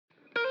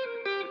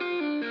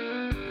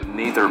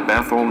Neither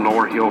Bethel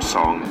nor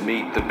Hillsong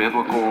meet the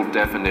biblical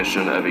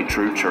definition of a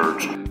true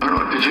church.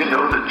 Did you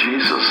know that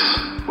Jesus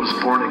was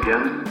born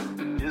again?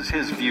 Is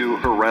his view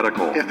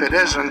heretical? If it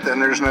isn't, then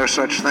there's no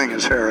such thing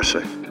as heresy.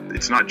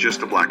 It's not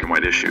just a black and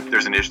white issue.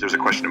 There's a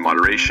question of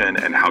moderation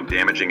and how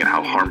damaging and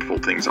how harmful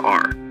things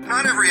are.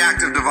 Not every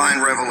act of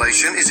divine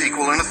revelation is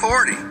equal in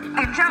authority.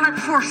 Angelic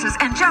forces,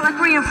 angelic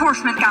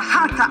reinforcement.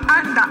 I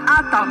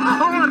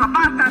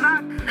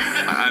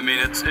mean,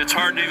 it's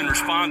hard to even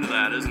respond to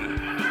that, isn't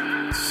it?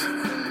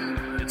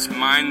 It's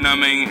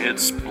mind-numbing,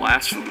 it's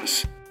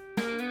blasphemous.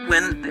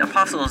 When the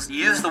apostles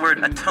use the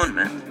word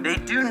atonement, they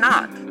do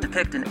not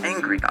depict an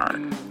angry God.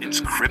 It's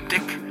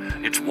cryptic,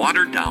 it's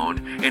watered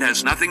down, it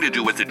has nothing to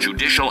do with the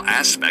judicial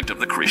aspect of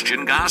the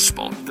Christian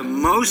gospel. The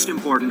most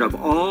important of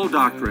all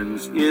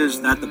doctrines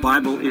is that the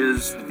Bible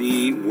is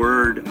the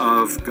Word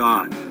of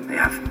God. They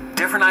have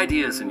different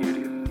ideas than you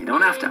do. You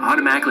don't have to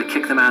automatically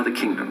kick them out of the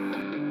kingdom.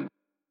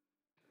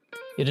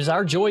 It is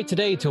our joy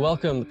today to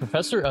welcome the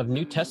professor of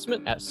New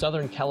Testament at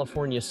Southern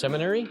California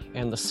Seminary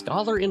and the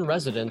scholar in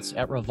residence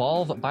at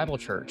Revolve Bible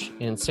Church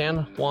in San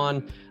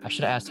Juan. I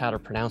should have asked how to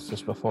pronounce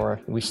this before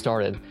we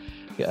started.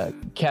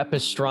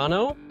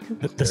 Capistrano?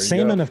 The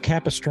salmon of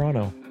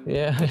Capistrano.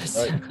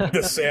 Yes. Right.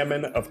 The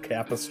salmon of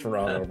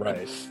Capistrano,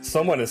 right.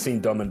 Someone has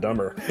seen Dumb and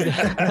Dumber.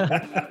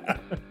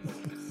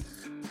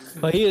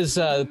 Well, he is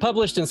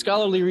published in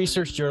scholarly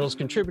research journals,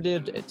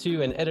 contributed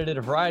to and edited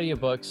a variety of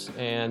books,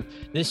 and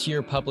this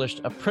year published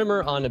a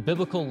primer on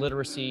biblical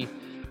literacy.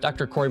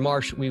 Dr. Corey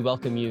Marsh, we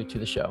welcome you to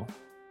the show.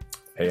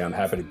 Hey, I'm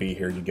happy to be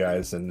here, you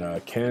guys.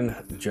 And Ken,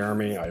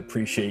 Jeremy, I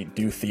appreciate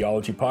Do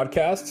Theology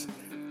podcasts.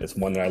 It's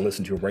one that I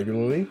listen to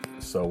regularly,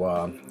 so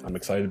I'm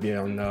excited to be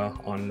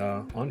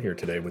on here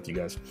today with you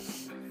guys.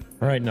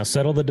 All right, now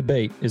settle the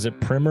debate. Is it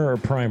primer or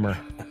primer?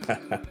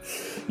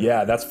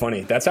 Yeah, that's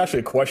funny. That's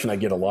actually a question I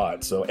get a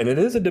lot. So, and it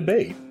is a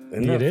debate.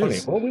 Isn't that funny?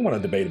 Well, we want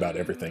to debate about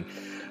everything.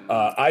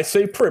 I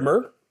say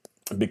primer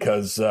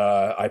because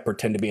I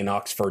pretend to be an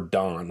Oxford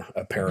Don,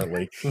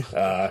 apparently.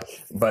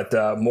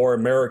 But more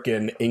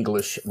American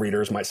English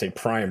readers might say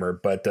primer.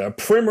 But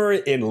primer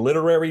in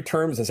literary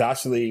terms is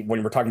actually,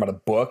 when we're talking about a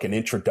book, an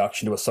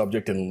introduction to a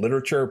subject in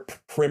literature,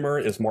 primer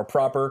is more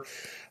proper.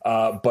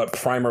 But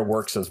primer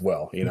works as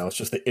well. You know, it's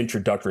just the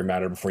introductory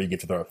matter before you get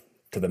to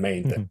the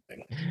main thing.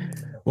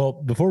 Well,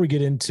 before we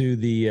get into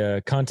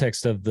the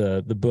context of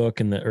the book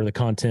and the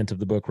content of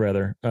the book,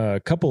 rather, a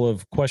couple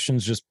of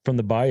questions just from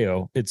the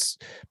bio.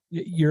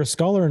 You're a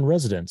scholar in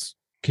residence.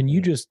 Can you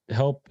just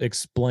help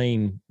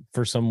explain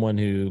for someone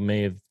who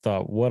may have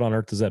thought, what on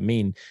earth does that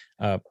mean?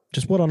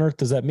 Just what on earth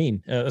does that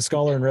mean? A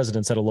scholar in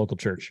residence at a local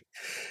church.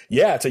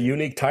 Yeah, it's a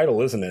unique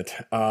title, isn't it?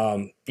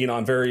 I'm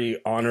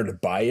very honored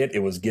by it. It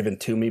was given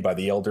to me by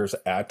the elders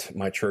at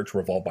my church,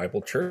 Revolve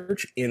Bible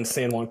Church in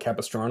San Juan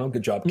Capistrano.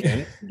 Good job,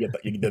 Ken. You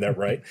did that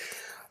right.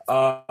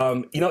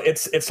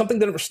 It's something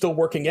that we're still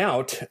working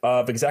out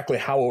of exactly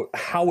how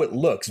it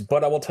looks.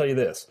 But I will tell you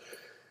this.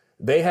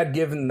 They had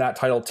given that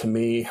title to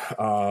me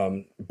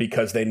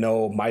because they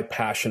know my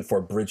passion for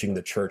bridging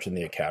the church and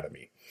the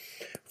academy.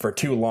 For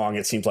too long,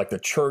 it seems like the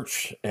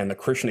church and the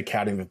Christian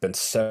academy have been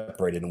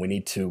separated, and we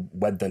need to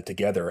wed them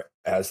together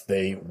as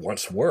they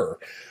once were.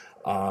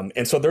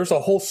 And so there's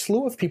a whole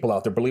slew of people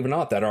out there, believe it or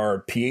not, that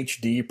are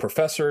PhD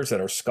professors, that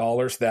are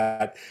scholars,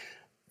 that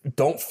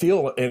don't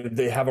feel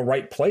they have a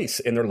right place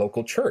in their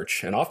local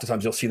church. And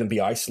oftentimes you'll see them be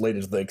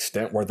isolated to the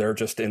extent where they're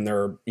just in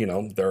their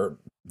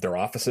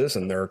offices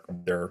and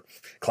their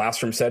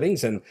classroom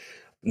settings and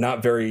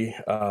not very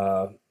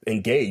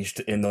engaged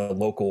in the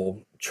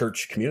local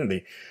church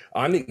community.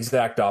 I'm the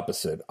exact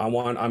opposite.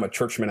 I'm a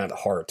churchman at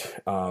heart.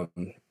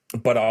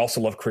 But I also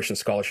love Christian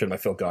scholarship, and I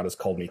feel God has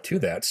called me to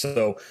that.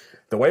 So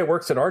the way it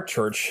works at our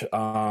church,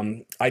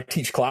 I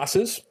teach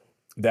classes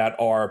that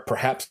are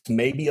perhaps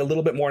maybe a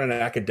little bit more on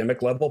an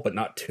academic level, but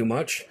not too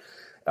much.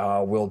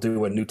 We'll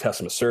do a New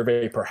Testament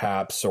survey,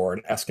 perhaps, or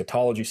an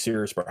eschatology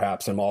series,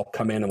 perhaps, and I'll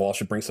come in and we'll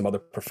also bring some other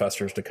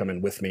professors to come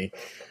in with me.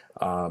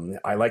 They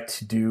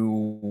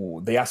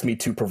asked me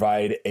to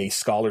provide a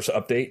scholar's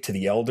update to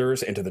the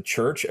elders and to the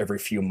church every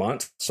few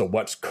months. So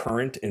what's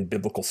current in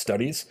biblical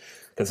studies,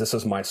 because this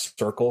is my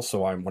circle.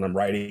 So when I'm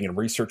writing and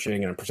researching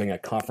and I'm presenting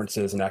at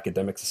conferences and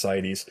academic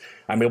societies,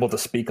 I'm able to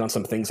speak on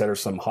some things that are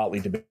some hotly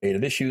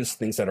debated issues,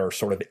 things that are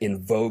sort of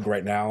in vogue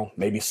right now,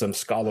 maybe some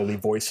scholarly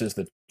voices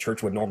the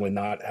church would normally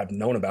not have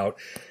known about.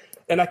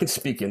 And I can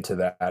speak into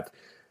that.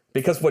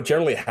 Because what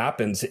generally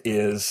happens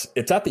is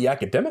it's at the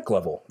academic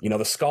level. You know,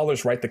 the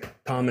scholars write the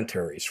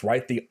commentaries,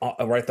 write the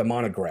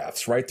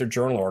monographs, write their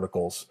journal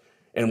articles.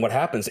 And what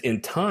happens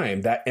in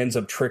time, that ends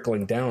up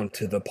trickling down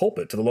to the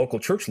pulpit, to the local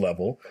church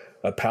level.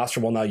 A pastor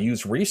will now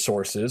use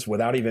resources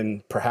without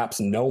even perhaps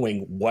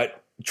knowing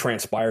what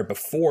transpired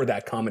before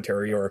that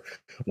commentary or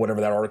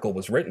whatever that article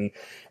was written.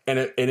 And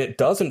it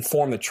does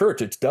inform the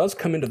church. It does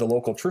come into the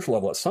local church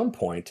level at some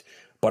point.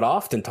 but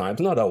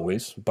oftentimes, not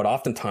always, but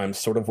oftentimes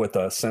sort of with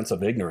a sense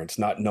of ignorance,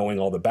 not knowing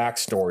all the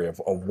backstory of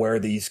where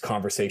these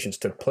conversations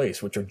took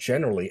place, which are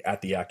generally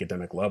at the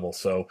academic level.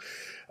 So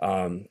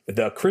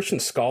the Christian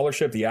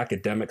scholarship, the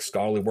academic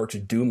scholarly works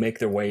do make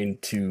their way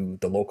into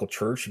the local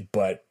church,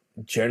 but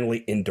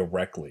generally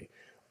indirectly.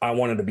 I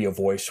wanted to be a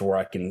voice where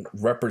I can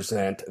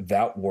represent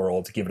that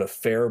world, give it a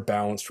fair,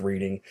 balanced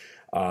reading,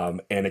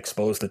 and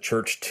expose the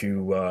church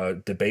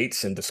to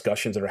debates and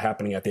discussions that are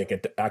happening at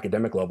the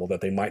academic level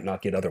that they might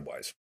not get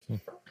otherwise.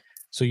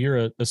 So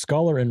you're a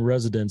scholar in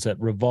residence at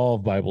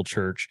Revolve Bible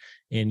Church,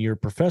 and you're a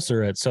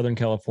professor at Southern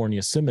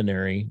California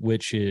Seminary,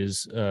 which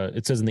is,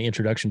 it says in the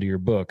introduction to your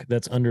book,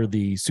 that's under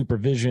the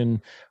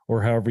supervision,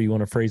 or however you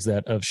want to phrase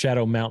that, of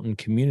Shadow Mountain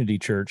Community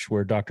Church,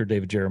 where Dr.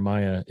 David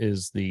Jeremiah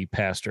is the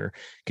pastor.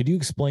 Could you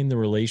explain the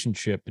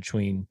relationship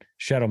between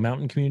Shadow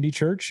Mountain Community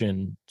Church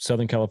and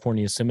Southern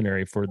California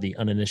Seminary for the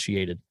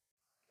uninitiated?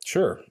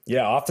 Sure.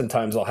 Yeah,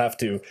 oftentimes I'll have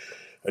to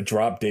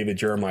drop David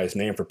Jeremiah's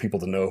name for people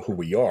to know who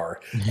we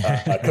are,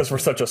 because we're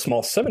such a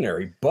small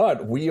seminary,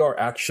 but we are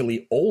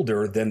actually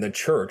older than the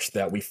church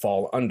that we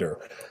fall under.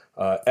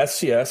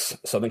 SCS,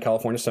 Southern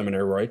California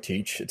Seminary, where I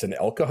teach, it's in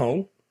El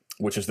Cajon,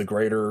 which is the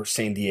greater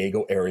San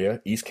Diego area,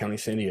 East County,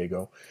 San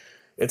Diego.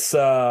 It's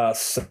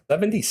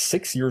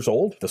 76 years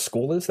old, the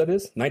school is, that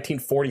is,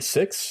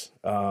 1946.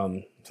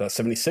 So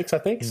 76, I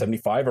think,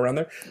 75, around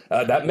there.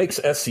 That makes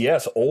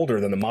SCS older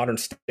than the modern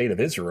state of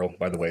Israel,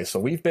 by the way. So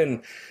we've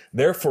been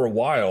there for a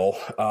while.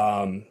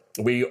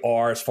 We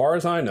are, as far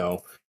as I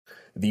know,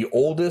 the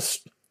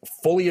oldest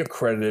fully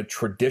accredited,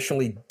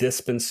 traditionally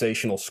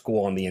dispensational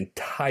school on the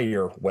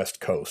entire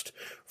West Coast,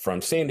 from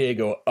San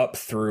Diego up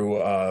through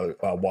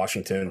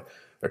Washington,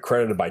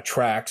 accredited by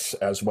TRACS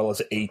as well as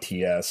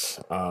ATS.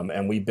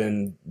 And we've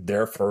been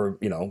there for,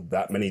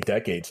 that many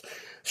decades.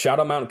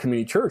 Shadow Mountain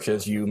Community Church,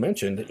 as you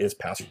mentioned, is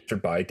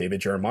pastored by David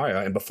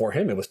Jeremiah, and before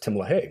him it was Tim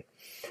LaHaye.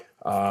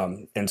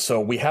 And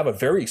so we have a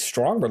very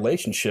strong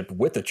relationship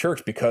with the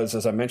church because,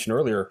 as I mentioned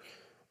earlier,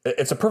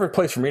 it's a perfect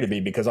place for me to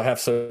be because I have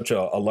such a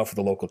love for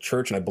the local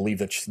church, and I believe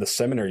that the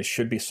seminaries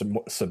should be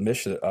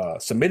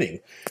submitting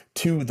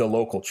to the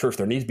local church.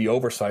 There needs to be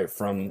oversight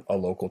from a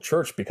local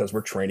church because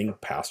we're training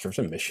pastors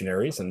and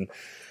missionaries and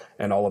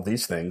all of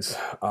these things.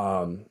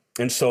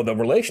 And so the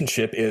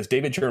relationship is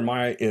David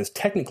Jeremiah is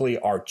technically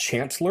our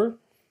chancellor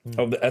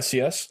of the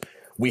SCS.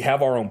 We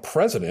have our own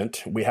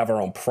president. We have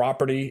our own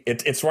property.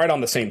 It's right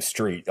on the same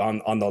street.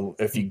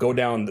 If you go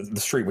down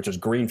the street, which is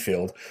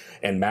Greenfield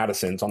and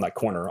Madison's on that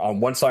corner. On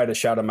one side is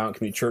Shadow Mountain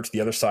Community Church. The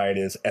other side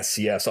is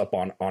SCS up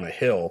on a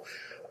hill.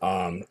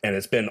 And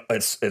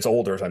it's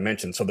older, as I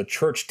mentioned. So the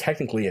church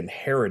technically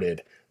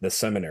inherited the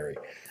seminary.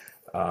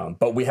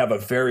 But we have a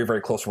very,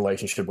 very close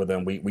relationship with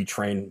them. We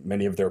train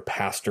many of their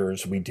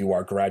pastors. We do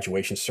our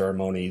graduation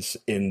ceremonies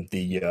in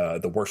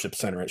the worship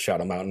center at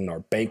Shadow Mountain.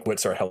 Our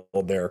banquets are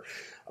held there.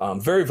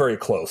 Very, very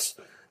close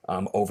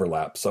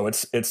overlap. So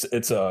it's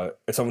a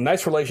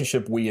nice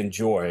relationship we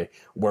enjoy,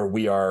 where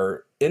we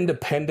are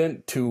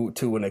independent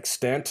to an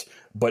extent,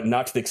 but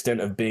not to the extent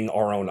of being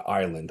our own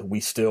island. We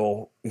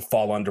still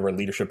fall under a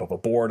leadership of a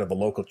board of a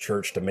local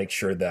church to make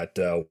sure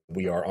that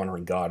we are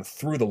honoring God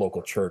through the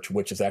local church,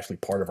 which is actually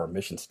part of our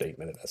mission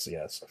statement at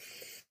SCS.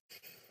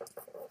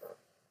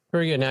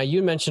 Very good. Now,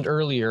 you mentioned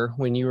earlier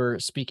when you were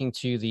speaking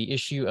to the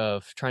issue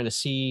of trying to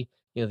see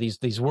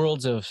these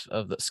worlds of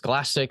the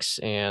scholastics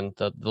and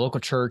the local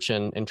church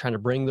and trying to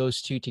bring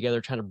those two together,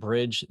 trying to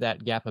bridge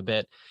that gap a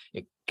bit.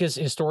 Because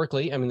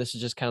historically, this is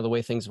just kind of the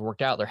way things have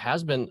worked out. There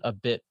has been a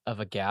bit of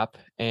a gap.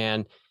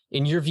 And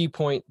in your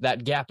viewpoint,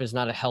 that gap is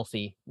not a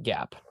healthy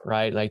gap,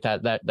 right? Like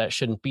that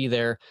shouldn't be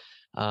there.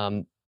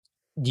 Do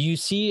you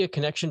see a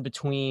connection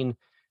between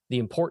the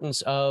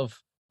importance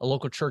of a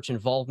local church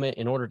involvement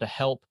in order to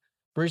help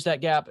bridge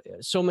that gap?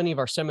 So many of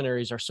our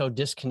seminaries are so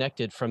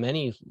disconnected from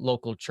any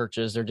local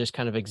churches. They're just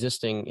kind of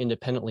existing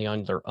independently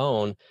on their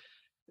own.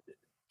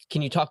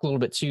 Can you talk a little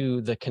bit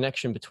to the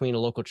connection between a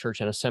local church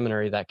and a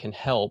seminary that can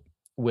help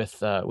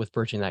with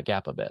bridging that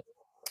gap a bit?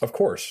 Of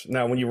course.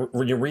 Now, when you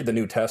read the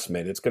New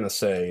Testament, it's going to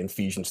say in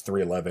Ephesians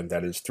 3:11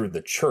 that it's through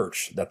the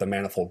church that the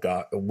manifold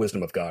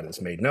wisdom of God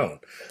is made known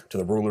to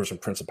the rulers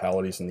and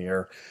principalities in the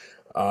air.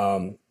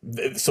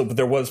 So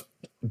there was,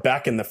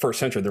 back in the first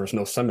century, there was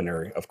no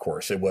seminary, of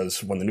course. It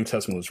was, when the New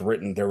Testament was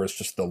written, there was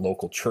just the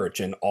local church,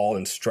 and all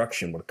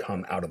instruction would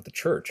come out of the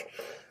church.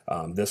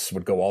 This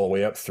would go all the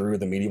way up through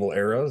the medieval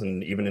eras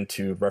and even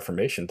into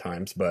Reformation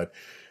times. But,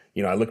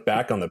 I look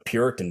back on the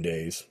Puritan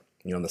days,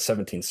 in the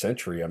 17th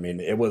century.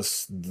 It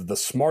was the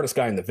smartest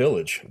guy in the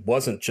village.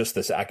 Wasn't just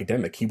this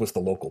academic. He was the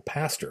local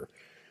pastor.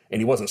 And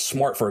he wasn't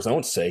smart for his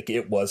own sake. He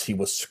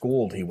was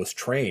schooled, he was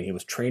trained, he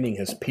was training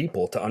his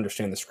people to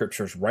understand the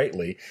scriptures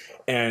rightly.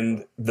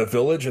 And the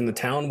village and the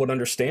town would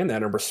understand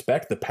that and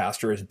respect the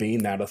pastor as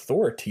being that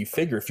authority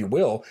figure, if you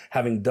will,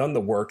 having done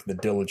the work, the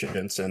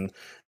diligence, and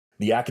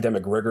the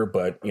academic rigor,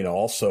 but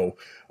also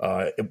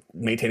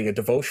maintaining a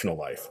devotional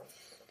life.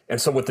 And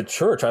so with the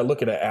church, I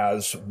look at it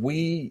as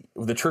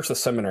the church, the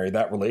seminary,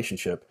 that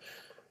relationship,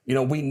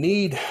 we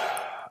need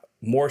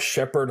more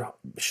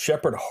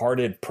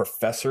shepherd-hearted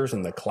professors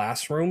in the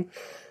classroom.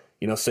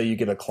 Say you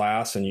get a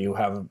class and you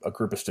have a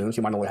group of students,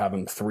 you might only have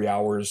them 3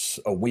 hours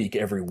a week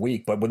every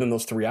week, but within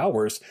those 3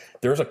 hours,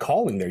 there's a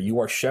calling there. You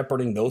are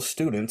shepherding those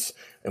students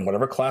in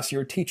whatever class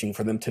you're teaching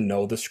for them to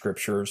know the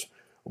scriptures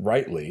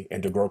rightly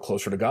and to grow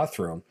closer to God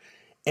through them.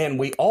 And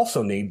we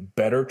also need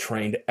better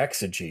trained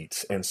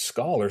exegetes and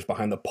scholars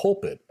behind the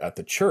pulpit at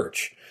the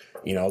church.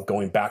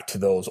 Going back to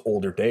those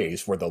older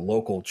days where the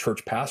local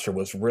church pastor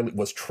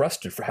was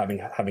trusted for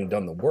having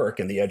done the work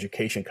and the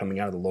education coming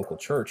out of the local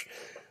church.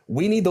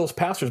 We need those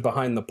pastors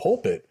behind the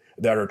pulpit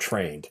that are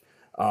trained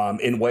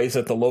in ways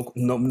that the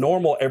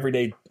normal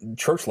everyday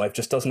church life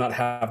just does not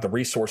have the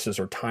resources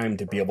or time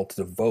to be able to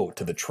devote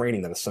to the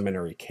training that a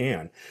seminary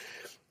can.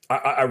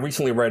 I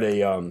recently read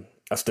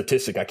a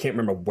statistic. I can't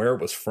remember where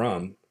it was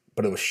from,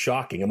 but it was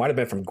shocking. It might have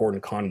been from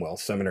Gordon Conwell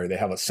Seminary. They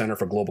have a Center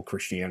for Global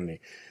Christianity.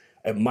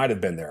 It might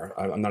have been there.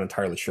 I'm not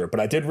entirely sure. But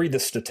I did read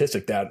this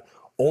statistic that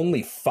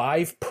only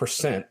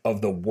 5%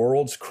 of the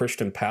world's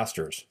Christian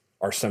pastors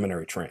are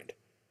seminary trained.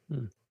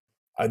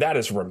 That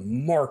is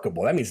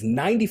remarkable. That means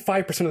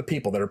 95% of the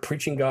people that are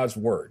preaching God's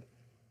word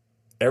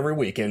every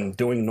week and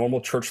doing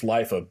normal church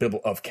life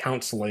of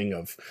counseling,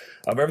 of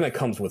everything that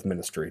comes with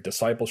ministry,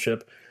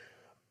 discipleship,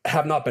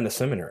 have not been to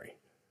seminary.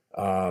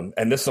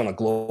 And this is on a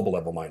global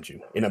level, mind you.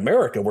 In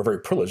America, we're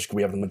very privileged.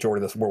 We have the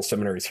majority of the world's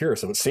seminaries here,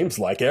 so it seems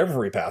like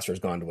every pastor has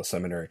gone to a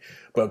seminary.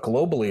 But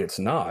globally, it's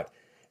not.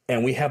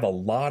 And we have a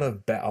lot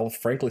of, I'll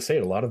frankly say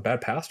it, a lot of bad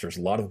pastors,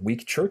 a lot of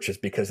weak churches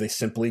because they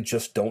simply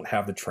just don't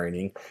have the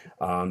training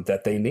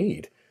that they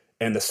need.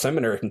 And the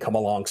seminary can come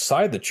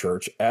alongside the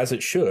church as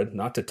it should,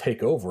 not to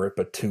take over it,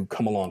 but to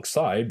come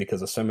alongside,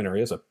 because the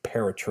seminary is a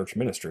parachurch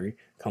ministry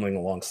coming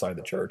alongside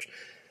the church,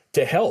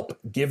 to help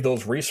give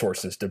those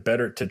resources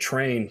to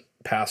train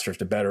pastors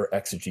to better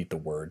exegete the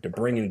word, to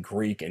bring in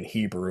Greek and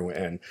Hebrew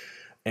and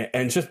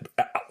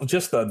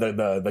just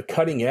the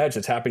cutting edge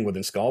that's happening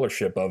within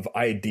scholarship of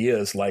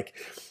ideas like,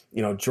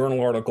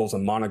 journal articles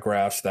and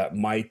monographs that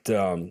might,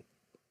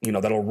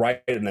 that'll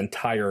write an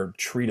entire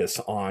treatise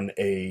on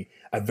a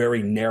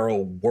very narrow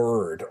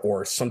word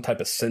or some type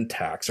of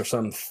syntax or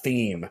some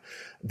theme.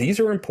 These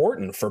are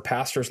important for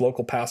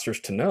local pastors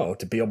to know,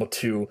 to be able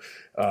to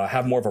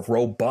have more of a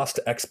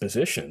robust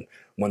exposition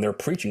when they're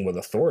preaching with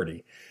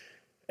authority.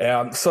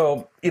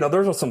 So,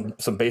 those are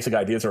some basic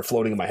ideas that are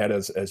floating in my head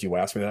as you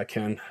asked me that,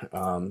 Ken.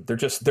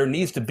 There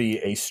needs to be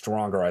a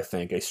stronger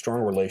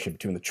relationship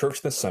between the church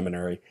and the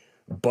seminary,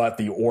 but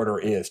the order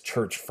is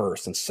church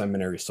first and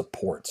seminary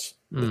supports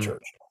the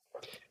church.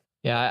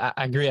 Yeah,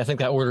 I agree. I think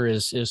that order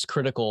is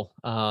critical,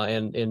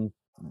 and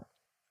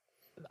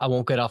I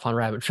won't get off on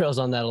rabbit trails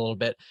on that a little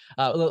bit.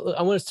 I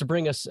want us to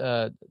bring us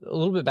a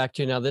little bit back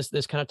to now.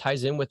 This kind of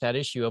ties in with that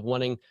issue of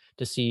wanting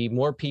to see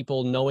more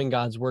people knowing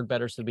God's word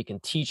better so that we can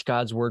teach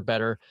God's word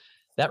better.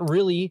 That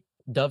really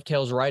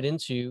dovetails right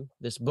into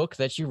this book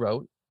that you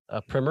wrote,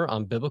 a primer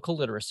on biblical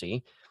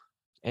literacy.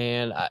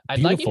 And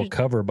I'd like you to...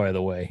 cover, by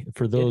the way,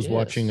 for those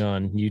watching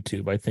on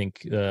YouTube. I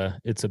think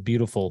it's a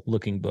beautiful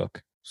looking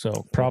book.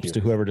 So props to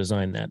whoever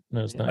designed that.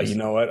 That was nice. You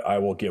know what? I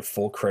will give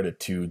full credit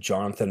to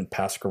Jonathan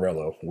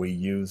Pasquarello. We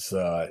use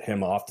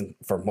him often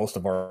for most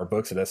of our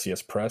books at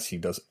SCS Press. He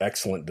does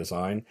excellent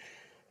design.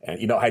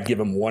 And, I'd give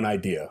him one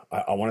idea.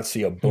 I want to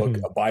see a book,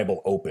 a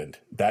Bible opened.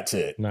 That's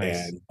it.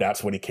 Nice. And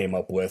that's what he came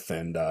up with,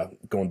 and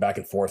going back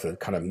and forth and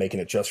kind of making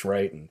it just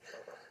right. And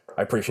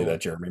I appreciate that,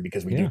 Jeremy,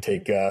 because we do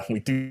take we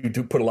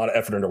do put a lot of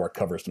effort into our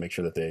covers to make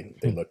sure that they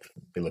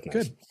look nice.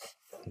 Good.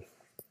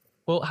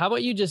 Well, how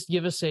about you just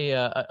give us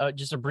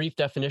just a brief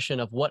definition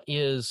of what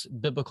is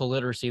biblical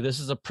literacy? This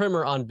is a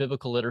primer on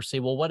biblical literacy.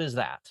 Well, what is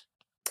that?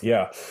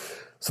 Yeah.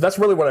 So that's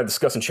really what I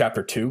discuss in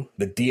chapter 2.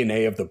 The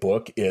DNA of the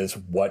book is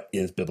what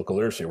is biblical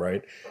literacy,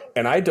 right?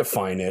 And I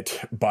define it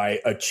by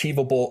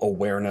achievable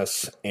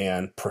awareness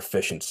and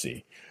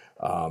proficiency.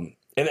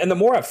 And the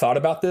more I've thought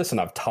about this and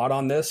I've taught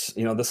on this,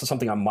 this is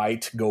something I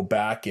might go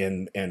back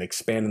and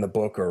expand in the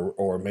book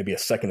or maybe a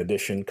second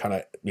edition, kind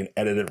of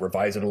edit it,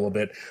 revise it a little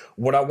bit.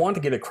 What I want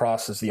to get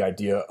across is the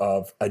idea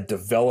of a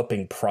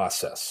developing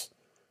process.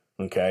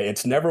 Okay.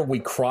 It's never we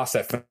cross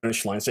that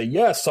finish line and say,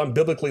 yes, I'm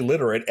biblically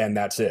literate, and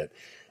that's it.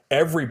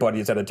 Everybody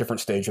is at a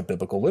different stage of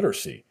biblical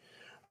literacy.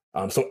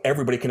 So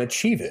everybody can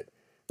achieve it.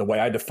 The way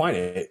I define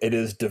it, it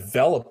is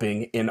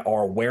developing in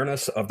our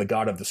awareness of the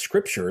God of the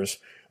Scriptures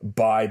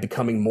by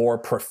becoming more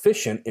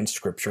proficient in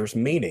Scripture's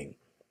meaning.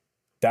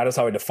 That is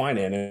how I define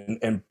it.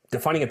 And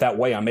defining it that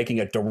way, I'm making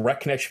a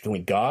direct connection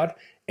between God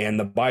and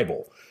the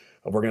Bible.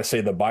 We're going to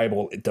say the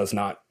Bible, it does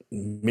not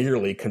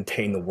merely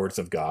contain the words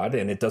of God,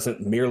 and it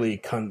doesn't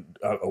merely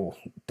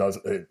this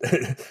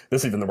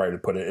is even the right way to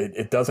put it.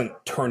 It doesn't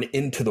turn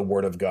into the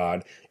Word of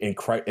God in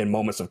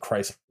moments of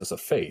crisis of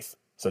faith,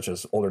 such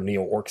as older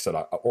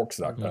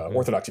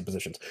neo-orthodoxy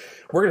positions.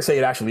 We're going to say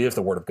it actually is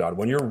the Word of God.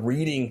 When you're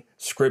reading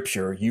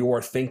Scripture, you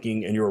are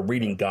thinking and you're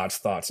reading God's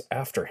thoughts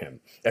after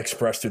Him,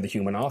 expressed through the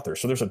human author.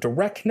 So there's a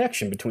direct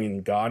connection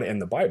between God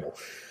and the Bible.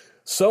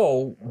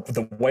 So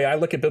the way I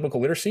look at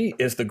biblical literacy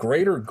is the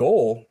greater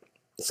goal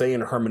say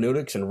in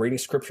hermeneutics and reading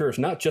scripture is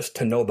not just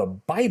to know the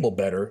Bible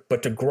better,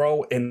 but to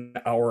grow in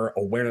our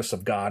awareness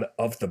of God,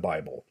 of the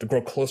Bible, to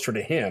grow closer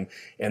to him.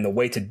 And the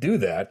way to do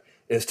that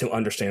is to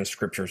understand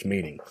scripture's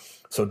meaning.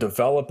 So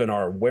develop in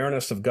our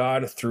awareness of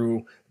God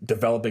through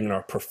developing in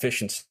our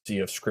proficiency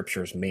of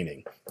scripture's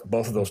meaning,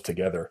 both of those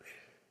together.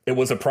 It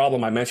was a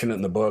problem, I mentioned it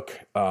in the book,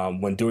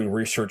 when doing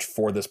research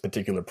for this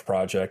particular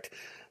project.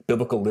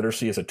 Biblical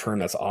literacy is a term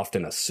that's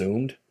often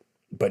assumed,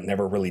 but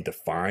never really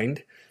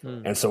defined.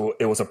 And so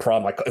it was a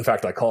problem. In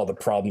fact, I call it the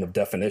problem of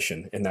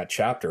definition in that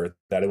chapter,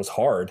 that it was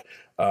hard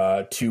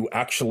to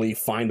actually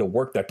find a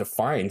work that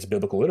defines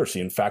biblical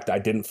literacy. In fact, I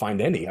didn't find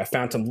any. I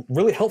found some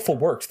really helpful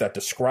works that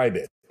describe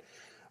it,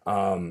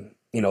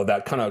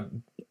 that kind of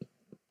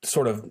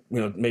sort of,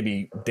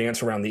 maybe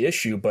dance around the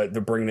issue, but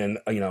they're bringing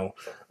in,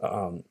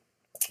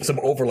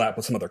 some overlap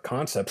with some other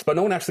concepts, but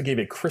no one actually gave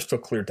a crystal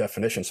clear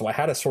definition. So I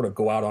had to sort of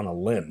go out on a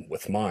limb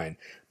with mine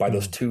by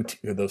those two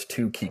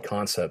key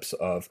concepts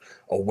of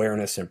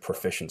awareness and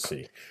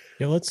proficiency.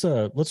 Yeah,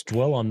 let's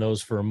dwell on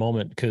those for a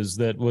moment, because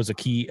that was a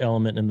key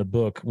element in the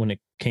book when it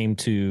came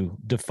to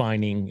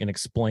defining and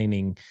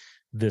explaining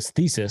this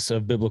thesis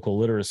of biblical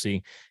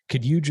literacy.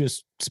 Could you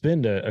just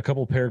spend a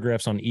couple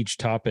paragraphs on each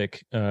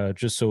topic,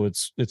 just so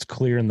it's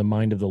clear in the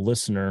mind of the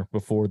listener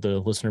before the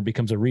listener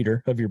becomes a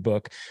reader of your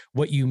book,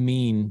 what you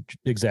mean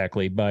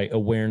exactly by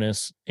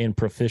awareness and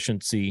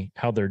proficiency,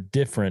 how they're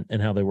different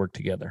and how they work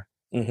together?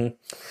 Mm-hmm.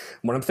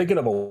 When I'm thinking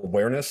of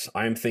awareness,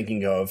 I'm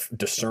thinking of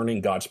discerning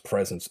God's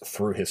presence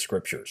through his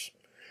scriptures,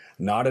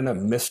 not in a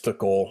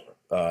mystical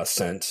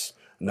sense,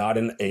 not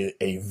in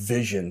a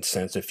vision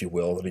sense, if you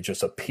will, that it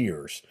just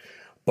appears,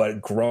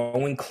 but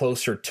growing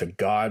closer to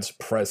God's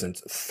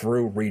presence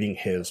through reading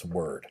his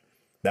word.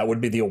 That would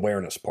be the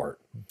awareness part.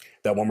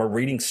 That when we're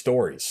reading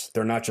stories,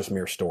 they're not just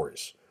mere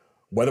stories.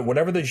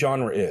 Whatever the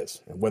genre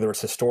is, whether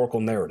it's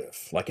historical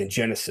narrative, like in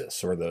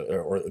Genesis or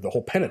the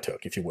whole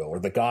Pentateuch, if you will, or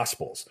the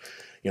Gospels,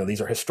 these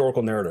are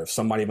historical narratives.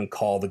 Some might even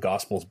call the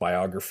Gospels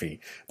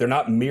biography. They're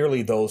not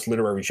merely those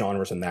literary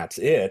genres and that's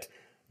it.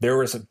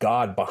 There is a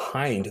God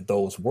behind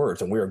those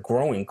words, and we are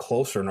growing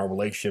closer in our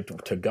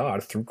relationship to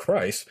God through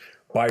Christ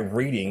by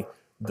reading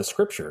the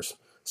scriptures.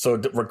 So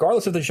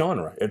regardless of the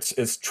genre,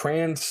 it's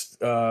trans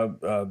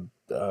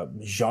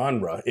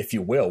genre, if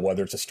you will,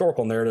 whether it's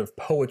historical narrative,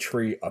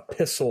 poetry,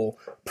 epistle,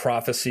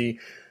 prophecy.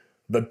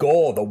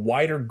 The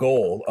wider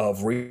goal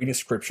of reading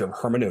scripture, of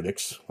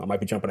hermeneutics, I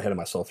might be jumping ahead of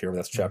myself here, but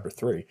that's chapter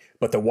 3,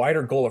 but the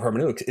wider goal of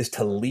hermeneutics is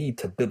to lead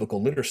to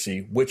biblical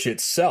literacy, which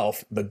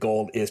itself, the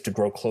goal is to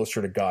grow closer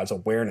to God's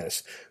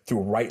awareness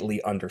through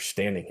rightly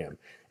understanding him.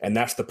 And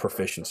that's the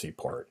proficiency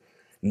part.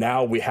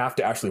 Now we have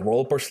to actually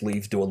roll up our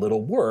sleeves, do a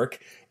little work,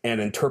 and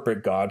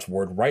interpret God's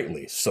word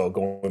rightly. So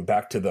going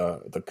back to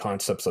the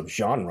concepts of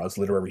genres,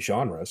 literary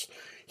genres,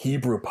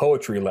 Hebrew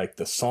poetry like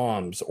the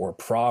Psalms or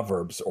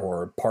Proverbs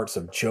or parts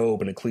of Job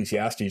and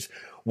Ecclesiastes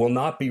will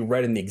not be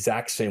read in the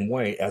exact same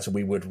way as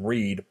we would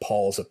read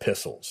Paul's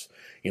epistles.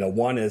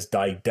 One is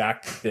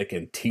didactic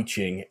and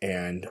teaching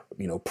and,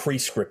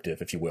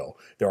 prescriptive, if you will.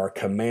 There are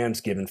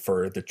commands given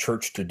for the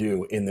church to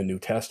do in the New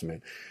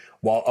Testament,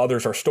 while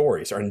others are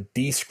stories, are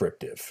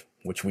descriptive,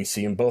 which we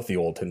see in both the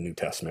Old and New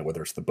Testament,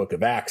 whether it's the book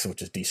of Acts,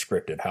 which is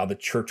descriptive, how the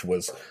church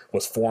was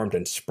formed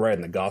and spread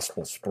and the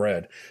gospel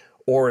spread,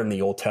 or in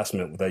the Old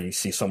Testament that you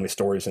see so many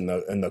stories in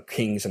the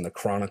Kings and the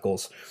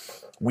Chronicles.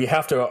 We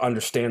have to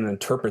understand and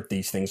interpret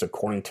these things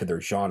according to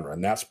their genre,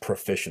 and that's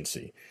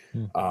proficiency.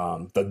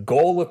 The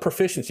goal of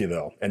proficiency,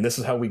 though, and this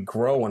is how we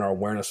grow in our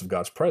awareness of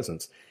God's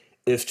presence,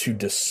 is to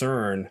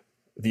discern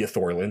the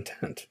authorial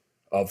intent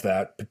of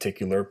that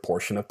particular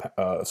portion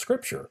of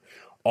scripture.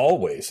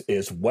 Always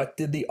is, what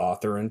did the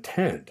author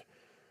intend?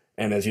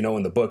 And as you know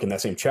in the book, in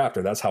that same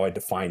chapter, that's how I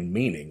define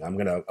meaning. I'm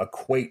going to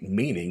equate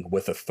meaning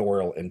with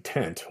authorial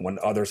intent, when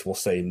others will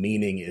say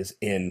meaning is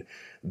in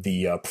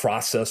the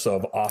process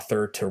of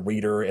author to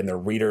reader, and the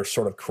reader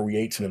sort of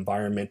creates an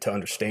environment to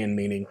understand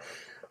meaning.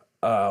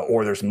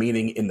 Or there's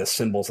meaning in the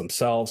symbols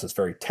themselves. It's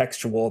very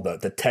textual.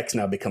 The text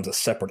now becomes a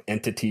separate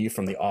entity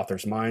from the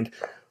author's mind.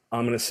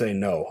 I'm going to say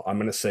no. I'm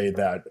going to say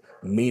that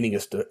meaning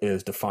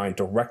is defined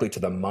directly to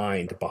the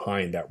mind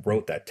behind that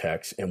wrote that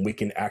text, and we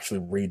can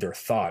actually read their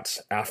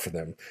thoughts after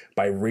them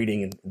by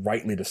reading and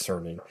rightly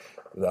discerning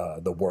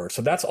the word.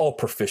 So that's all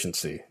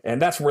proficiency,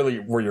 and that's really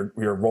where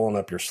you're rolling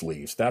up your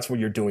sleeves. That's where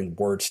you're doing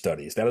word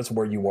studies. That is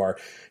where you're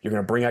going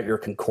to bring out your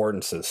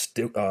concordances,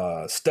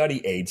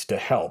 study aids to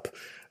help.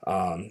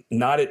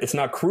 It's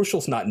not crucial.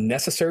 It's not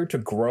necessary to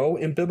grow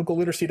in biblical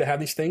literacy to have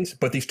these things,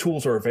 but these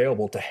tools are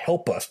available to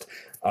help us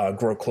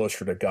grow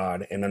closer to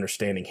God and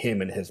understanding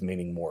him and his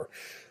meaning more.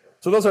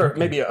 So those are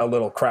maybe a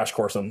little crash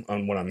course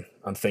on what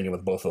I'm thinking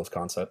with both those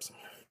concepts.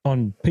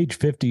 On page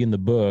 50 in the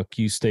book,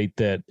 you state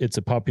that it's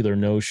a popular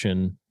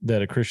notion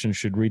that a Christian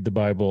should read the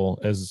Bible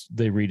as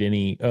they read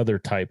any other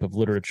type of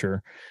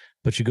literature.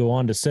 But you go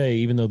on to say,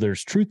 even though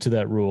there's truth to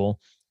that rule,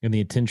 and the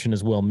intention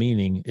is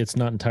well-meaning, it's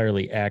not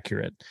entirely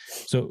accurate.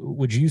 So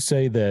would you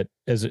say that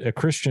as a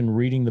Christian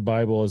reading the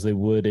Bible as they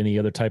would any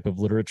other type of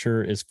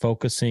literature is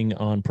focusing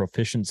on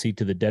proficiency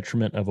to the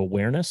detriment of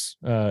awareness?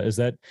 Is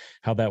that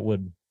how that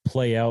would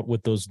play out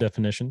with those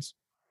definitions?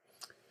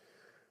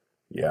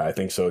 Yeah, I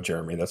think so,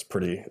 Jeremy. That's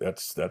pretty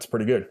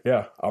good.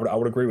 Yeah, I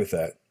would agree with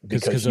that.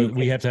 Because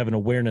we have to have an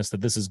awareness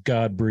that this is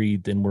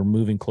God-breathed and we're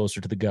moving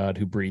closer to the God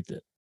who breathed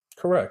it.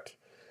 Correct.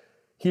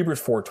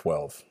 Hebrews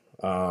 4:12.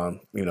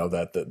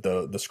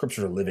 That the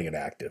scriptures are living and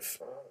active,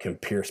 can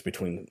pierce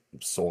between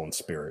soul and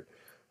spirit.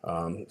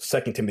 2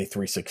 Timothy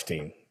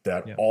 3:16,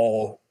 that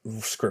all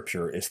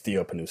scripture is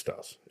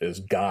theopneustos, is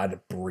God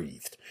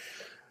breathed.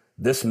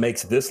 This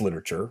makes this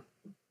literature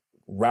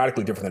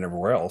radically different than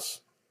everywhere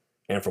else.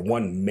 And for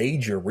one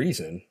major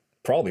reason,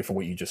 probably for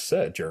what you just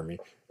said, Jeremy,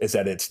 is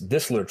that it's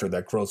this literature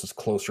that grows us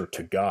closer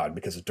to God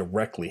because it's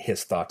directly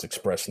his thoughts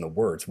expressed in the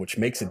words, which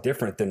makes it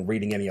different than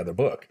reading any other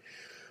book.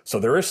 So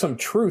there is some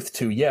truth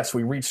to, yes,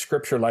 we read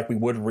scripture like we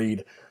would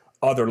read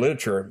other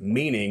literature,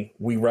 meaning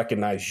we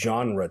recognize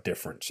genre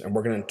difference, and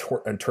we're going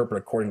to interpret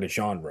according to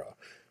genre.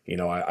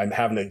 I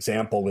have an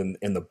example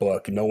in the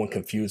book. No one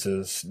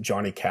confuses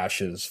Johnny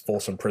Cash's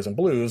Folsom Prison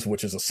Blues,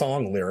 which is a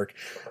song lyric,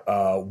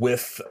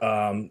 with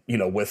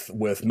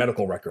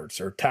medical records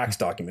or tax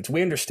documents.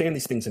 We understand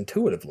these things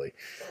intuitively.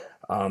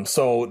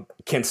 So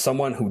can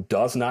someone who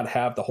does not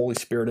have the Holy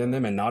Spirit in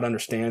them and not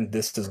understand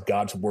this is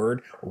God's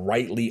word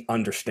rightly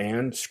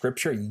understand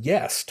scripture?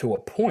 Yes, to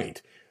a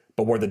point.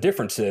 But where the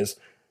difference is,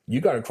 you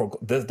got to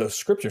the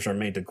scriptures are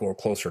made to grow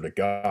closer to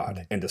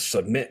God and to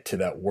submit to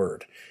that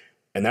word.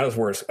 And that is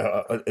where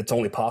it's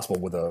only possible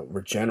with a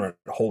regenerate,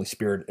 Holy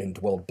Spirit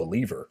indwelled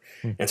believer.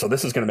 And so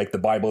this is going to make the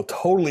Bible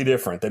totally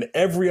different than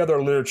every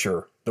other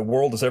literature the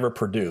world has ever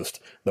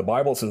produced. The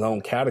Bible is its own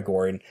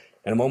category.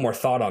 And one more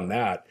thought on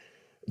that.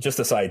 Just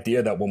this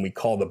idea that when we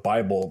call the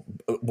Bible,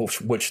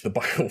 which the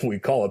Bible, we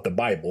call it the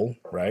Bible,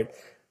 right?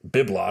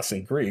 Biblos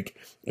in Greek,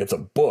 it's a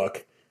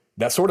book.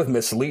 That's sort of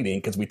misleading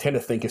because we tend to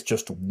think it's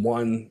just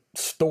one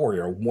story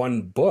or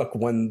one book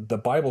when the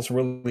Bible's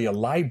really a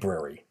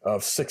library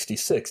of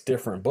 66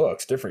 different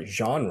books, different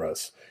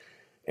genres.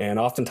 And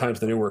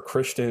oftentimes the newer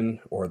Christian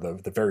or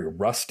the very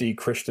rusty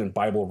Christian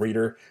Bible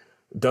reader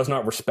does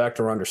not respect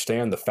or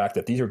understand the fact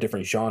that these are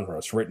different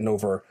genres written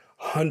over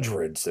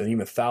hundreds and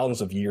even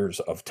thousands of years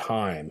of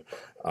time,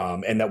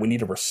 and that we need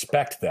to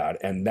respect that.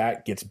 And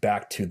that gets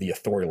back to the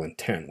authorial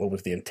intent. What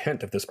was the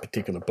intent of this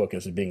particular book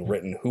as it being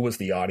written? Who was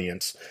the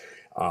audience?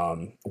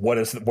 What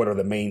are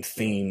the main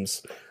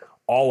themes?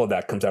 All of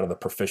that comes out of the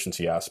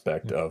proficiency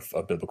aspect of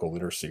biblical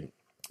literacy.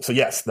 So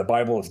yes, the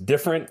Bible is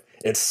different.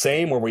 It's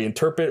same where we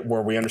interpret,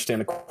 where we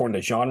understand according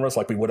to genres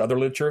like we would other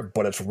literature,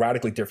 but it's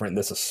radically different.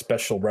 This is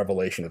special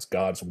revelation. It's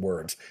God's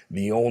words,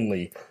 the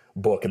only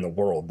book in the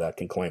world that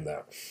can claim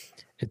that.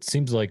 It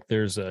seems like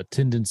there's a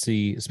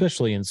tendency,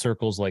 especially in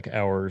circles like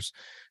ours,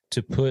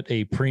 to put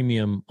a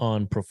premium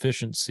on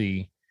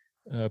proficiency,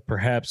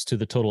 perhaps to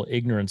the total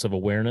ignorance of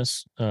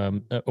awareness.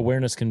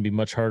 Awareness can be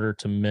much harder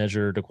to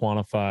measure, to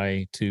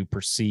quantify, to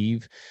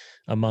perceive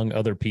among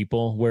other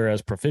people,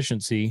 whereas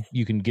proficiency,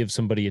 you can give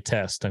somebody a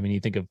test. I mean,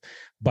 you think of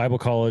Bible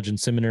college and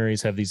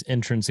seminaries have these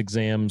entrance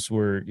exams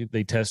where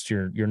they test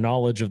your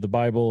knowledge of the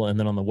Bible, and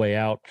then on the way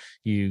out,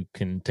 you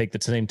can take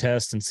the same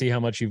test and see how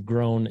much you've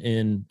grown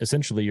in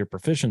essentially your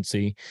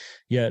proficiency,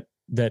 yet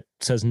that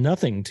says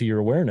nothing to your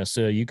awareness.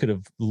 You could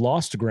have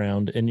lost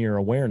ground in your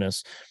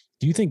awareness.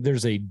 Do you think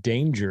there's a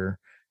danger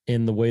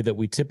in the way that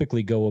we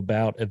typically go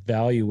about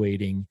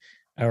evaluating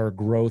our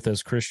growth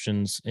as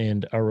Christians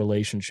and our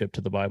relationship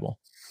to the Bible?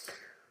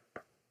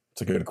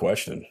 It's a good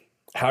question.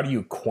 How do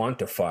you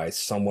quantify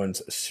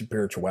someone's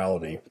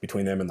spirituality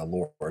between them and the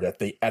Lord? At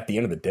the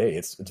end of the day,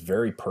 it's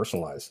very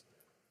personalized.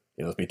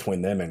 It's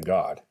between them and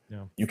God.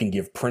 Yeah. You can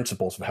give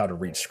principles of how to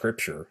read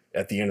scripture.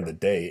 At the end of the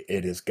day,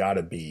 it has got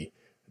to be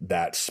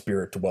that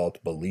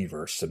spirit-dwelt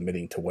believer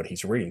submitting to what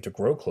he's reading to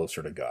grow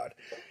closer to God.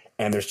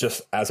 And there's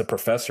just, as a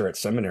professor at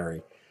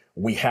seminary,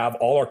 we have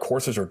all our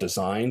courses are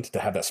designed to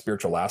have that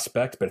spiritual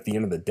aspect, but at the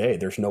end of the day,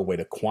 there's no way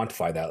to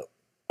quantify that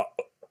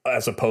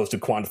as opposed to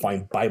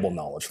quantifying Bible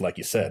knowledge. Like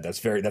you said,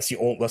 that's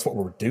what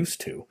we're reduced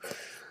to.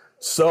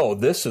 So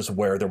this is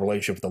where the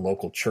relationship with the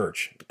local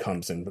church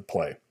comes into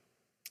play.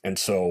 And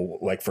so,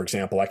 like, for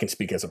example, I can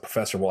speak as a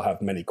professor. We'll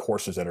have many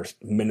courses that are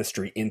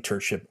ministry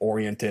internship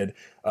oriented,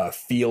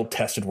 field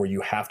tested, where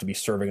you have to be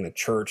serving in a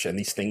church, and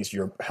these things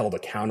you're held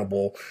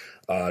accountable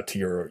to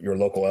your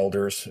local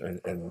elders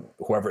and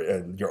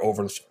whoever, your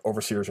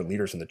overseers or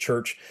leaders in the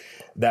church.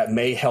 That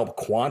may help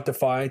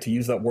quantify, to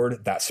use that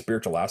word, that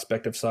spiritual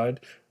aspect of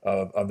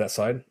that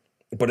side.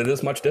 But it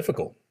is much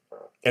difficult.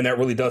 And that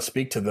really does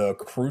speak to the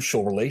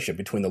crucial relationship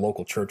between the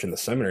local church and the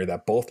seminary,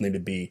 that both need to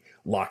be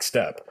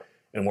lockstep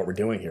in what we're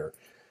doing here.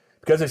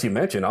 Because as you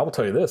mentioned, I will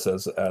tell you this,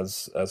 as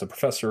a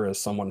professor,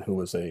 as someone who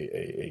was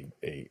a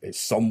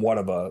somewhat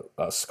of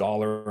a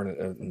scholar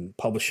in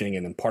publishing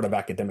and in part of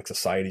academic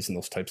societies and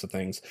those types of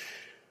things,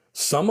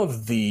 some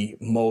of the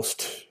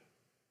most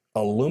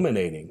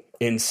illuminating,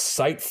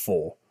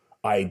 insightful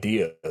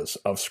ideas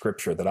of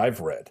Scripture that I've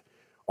read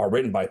are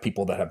written by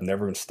people that have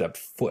never even stepped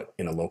foot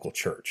in a local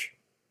church.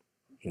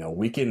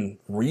 We can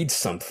read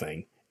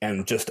something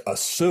and just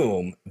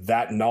assume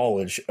that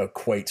knowledge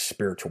equates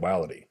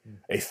spirituality,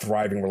 a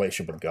thriving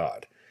relationship with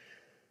God,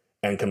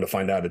 and come to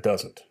find out it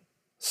doesn't.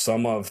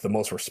 Some of the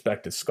most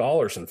respected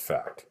scholars, in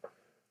fact,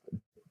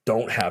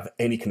 don't have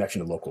any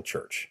connection to local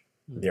church.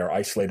 They are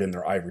isolated in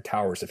their ivory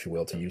towers, if you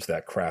will, to use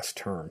that crass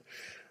term,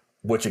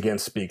 which again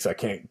speaks, I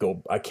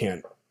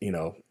can't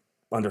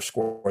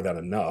underscore that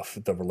enough,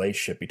 the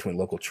relationship between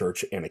local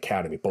church and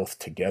academy, both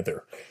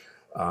together.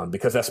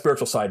 Because that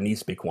spiritual side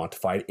needs to be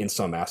quantified in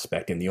some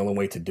aspect. And the only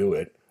way to do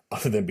it,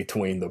 other than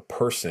between the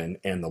person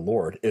and the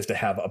Lord, is to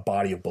have a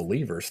body of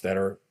believers that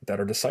are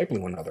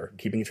discipling one another,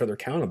 keeping each other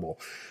accountable.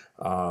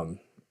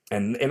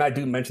 And I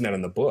do mention that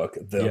in the book,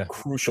 the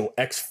crucial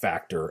X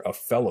factor of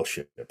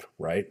fellowship,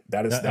 right?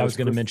 I was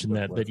going to mention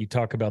that you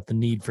talk about the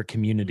need for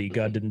community.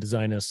 God didn't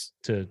design us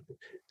to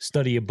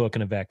study a book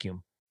in a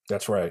vacuum.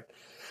 That's right.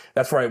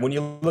 That's right. When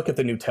you look at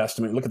the New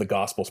Testament, look at the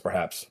Gospels,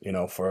 perhaps,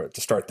 to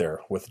start there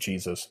with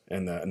Jesus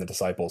and the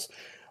disciples.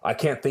 I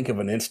can't think of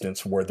an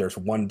instance where there's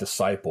one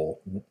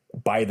disciple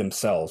by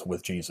themselves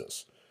with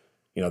Jesus.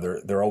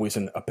 They're always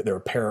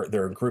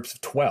they're in groups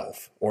of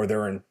 12, or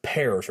they're in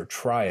pairs or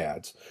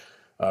triads.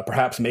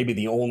 Perhaps maybe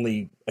the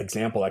only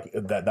example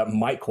that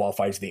might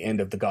qualify is the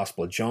end of the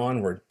Gospel of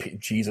John, where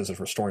Jesus is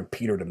restoring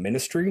Peter to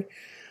ministry.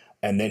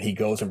 And then he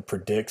goes and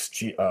predicts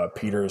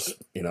Peter's,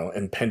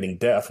 impending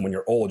death. When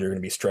you're old, you're going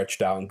to be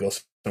stretched out and go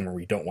somewhere where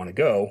you don't want to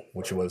go,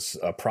 which was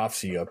a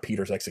prophecy of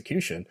Peter's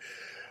execution.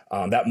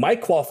 That might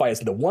qualify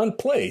as the one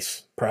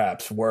place,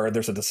 perhaps, where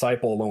there's a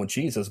disciple alone with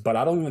Jesus. But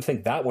I don't even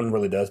think that one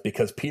really does,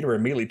 because Peter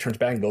immediately turns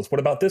back and goes, what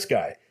about this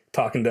guy?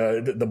 Talking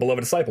to the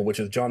beloved disciple, which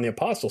is John the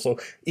Apostle. So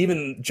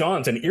even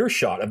John's an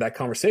earshot of that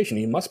conversation.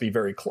 He must be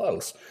very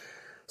close.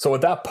 So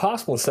with that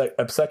possible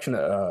exception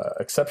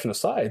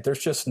aside, there's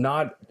just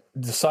not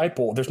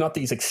there's not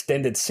these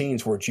extended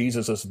scenes where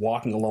Jesus is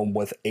walking alone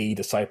with a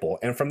disciple.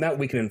 And from that,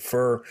 we can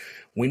infer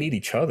we need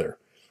each other.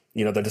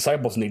 The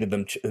disciples needed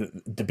them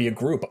to be a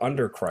group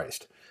under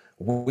Christ.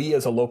 We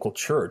as a local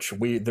church,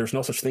 there's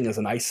no such thing as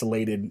an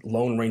isolated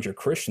Lone Ranger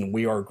Christian.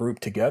 We are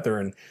grouped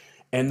together.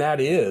 And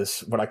that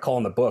is what I call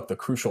in the book the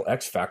crucial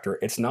X factor.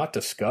 It's not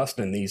discussed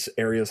in these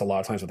areas a lot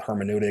of times with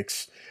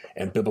hermeneutics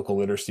and biblical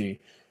literacy,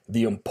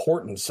 the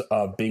importance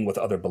of being with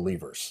other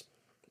believers.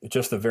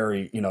 Just the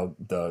very,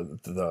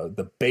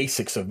 the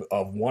basics of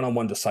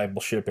one-on-one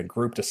discipleship and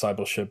group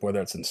discipleship,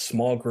 whether it's in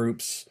small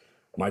groups,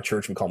 my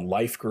church, we call them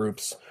life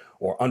groups,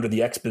 or under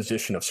the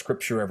exposition of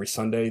Scripture every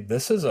Sunday.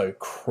 This is a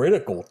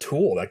critical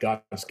tool that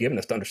God has given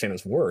us to understand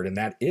His Word, and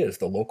that is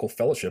the local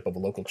fellowship of a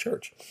local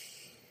church.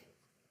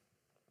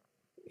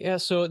 Yeah,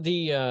 so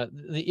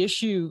the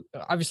issue,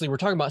 obviously, we're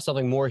talking about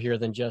something more here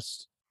than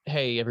just,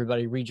 hey,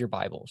 everybody, read your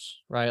Bibles,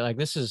 right? Like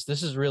this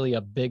is really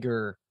a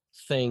bigger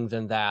thing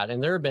than that.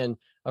 And there have been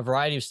a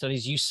variety of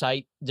studies. You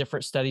cite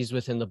different studies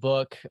within the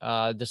book.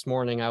 This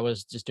morning, I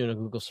was just doing a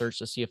Google search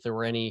to see if there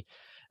were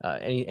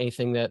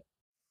anything that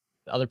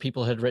other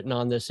people had written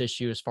on this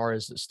issue, as far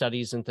as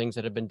studies and things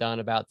that have been done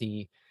about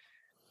the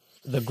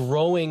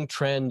growing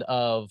trend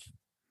of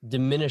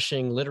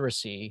diminishing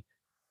literacy,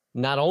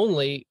 not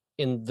only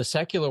in the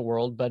secular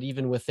world, but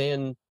even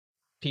within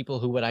people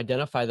who would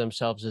identify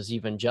themselves as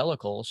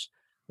evangelicals,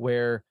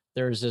 where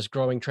there's this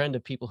growing trend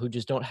of people who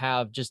just don't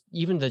have just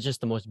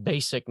the most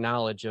basic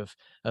knowledge of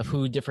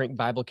who different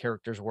Bible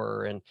characters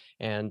were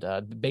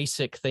and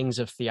basic things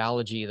of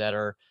theology that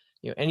are,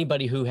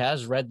 anybody who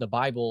has read the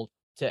Bible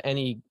to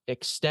any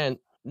extent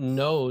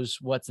knows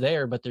what's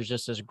there, but there's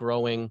just this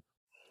growing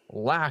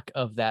lack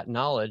of that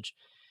knowledge.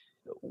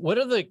 What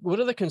are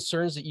the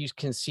concerns that you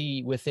can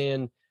see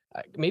within,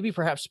 maybe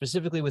perhaps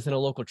specifically within a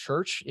local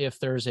church, if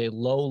there's a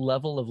low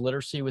level of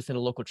literacy within a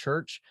local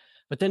church,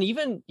 but then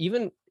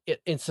even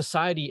in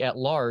society at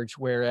large,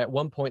 where at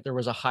one point there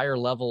was a higher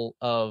level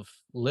of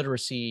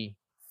literacy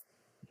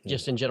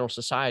just in general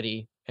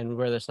society, and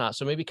where that's not?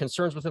 So maybe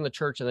concerns within the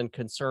church, and then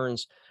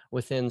concerns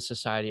within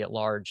society at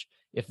large,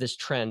 if this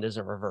trend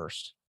isn't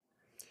reversed.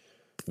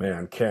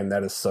 Man, Ken,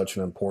 that is such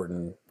an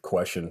important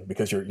question,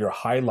 because you're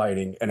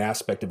highlighting an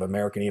aspect of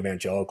American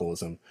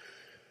evangelicalism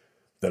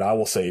that I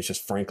will say is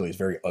just, frankly, is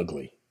very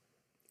ugly,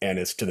 and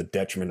it's to the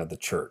detriment of the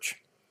church.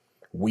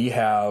 We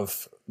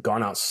have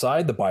gone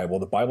outside the Bible.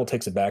 The Bible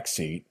takes a back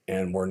seat,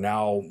 and we're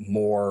now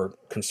more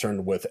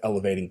concerned with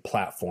elevating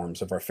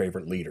platforms of our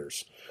favorite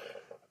leaders.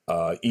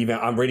 Even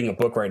I'm reading a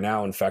book right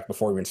now, in fact,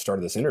 before we even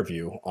started this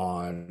interview,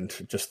 on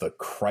just the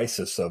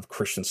crisis of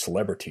Christian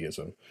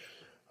celebrityism,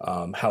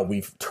 how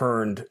we've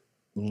turned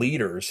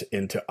leaders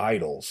into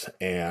idols,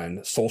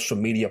 and social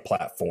media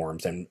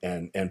platforms and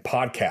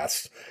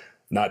podcasts.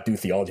 Not Do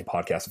Theology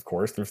podcasts, of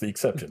course. There's the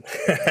exception,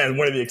 and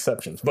one of the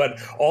exceptions. But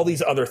all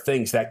these other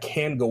things that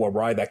can go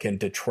awry, that can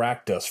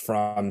detract us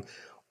from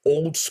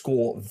old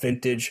school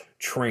vintage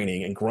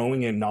training and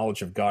growing in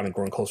knowledge of God and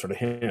growing closer to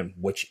Him,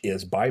 which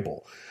is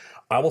Bible.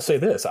 I will say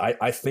this.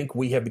 I think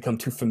we have become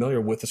too familiar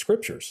with the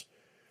Scriptures,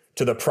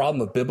 to the problem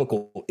of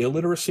biblical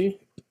illiteracy.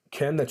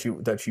 Ken, that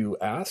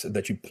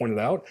you pointed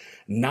out,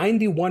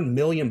 91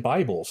 million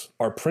Bibles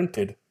are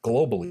printed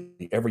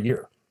globally every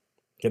year.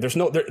 Okay,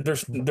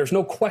 there's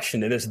no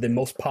question it is the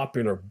most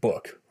popular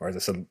book, or as I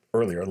said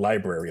earlier,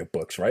 library of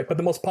books, right? But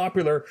the most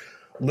popular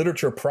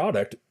literature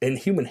product in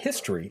human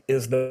history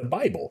is the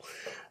Bible.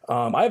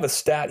 I have a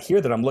stat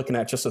here that I'm looking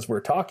at just as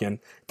we're talking.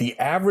 The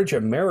average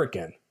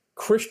American,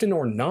 Christian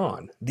or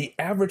non, the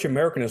average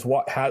American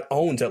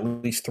owns at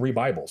least 3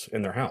 Bibles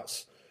in their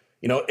house.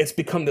 You know, it's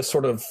become this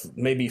sort of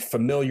maybe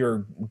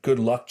familiar good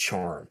luck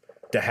charm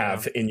to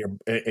have in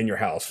your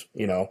house,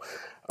 you know.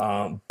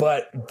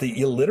 But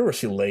the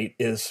illiteracy rate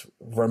is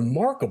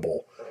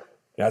remarkable.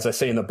 As I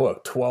say in the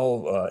book,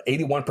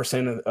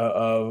 81%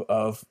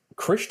 of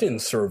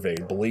Christians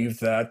surveyed believe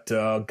that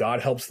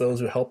God helps those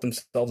who help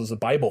themselves as a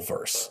Bible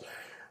verse.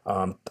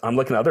 I'm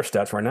looking at other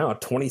stats right now.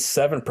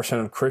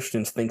 27% of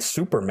Christians think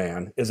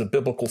Superman is a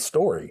biblical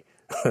story.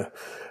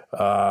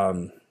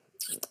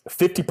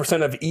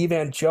 50% of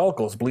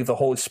evangelicals believe the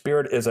Holy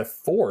Spirit is a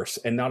force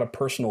and not a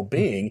personal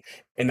being.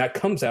 And that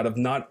comes out of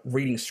not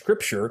reading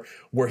scripture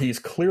where he's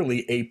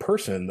clearly a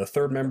person, the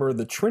third member of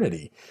the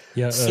Trinity.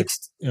 Yeah.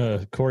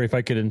 Corey, if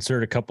I could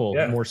insert a couple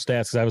more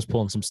stats, because I was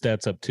pulling some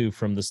stats up too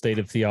from the State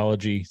of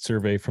Theology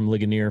survey from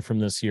Ligonier from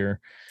this year.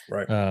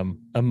 Right.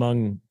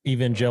 Among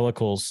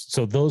evangelicals.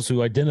 So those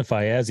who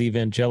identify as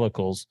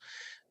evangelicals,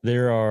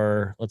 there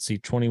are,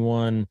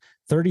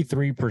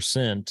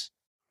 33%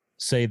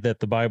 say that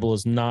the Bible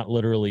is not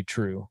literally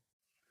true.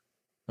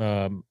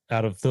 Out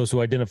of those who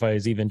identify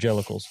as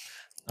evangelicals,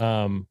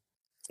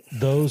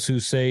 those who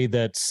say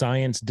that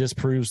science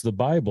disproves the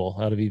Bible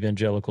out of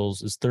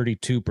evangelicals is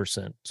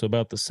 32%. So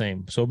about the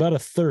same. So about a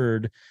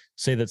third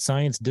say that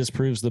science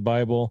disproves the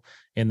Bible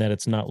and that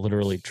it's not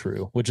literally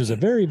true, which is a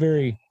very,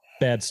 very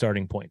bad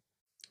starting point.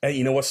 And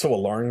you know what's so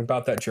alarming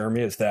about that,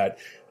 Jeremy, is that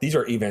these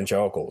are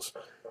evangelicals.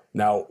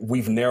 Now,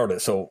 we've narrowed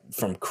it. So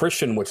from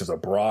Christian, which is a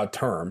broad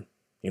term,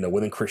 you know,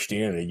 within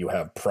Christianity, you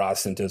have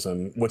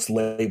Protestantism, what's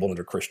labeled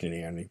under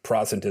Christianity,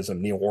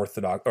 Protestantism,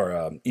 Neo-Orthodox,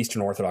 or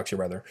Eastern Orthodoxy,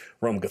 rather,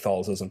 Roman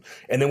Catholicism.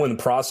 And then within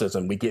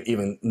Protestantism, we get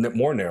even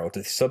more narrow to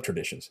the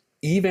sub-traditions.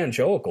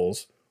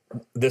 Evangelicals,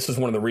 this is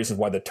one of the reasons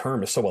why the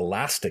term is so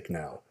elastic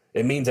now.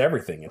 It means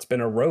everything. It's been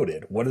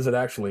eroded. What does it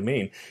actually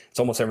mean? It's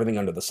almost everything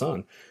under the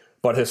sun.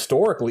 But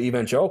historically,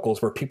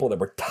 evangelicals were people that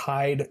were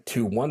tied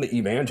to, one, the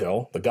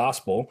evangel, the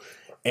gospel,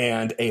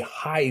 and a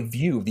high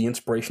view of the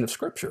inspiration of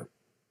Scripture.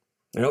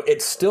 You know,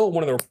 it's still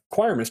one of the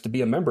requirements to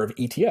be a member of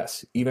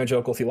ETS,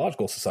 Evangelical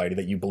Theological Society,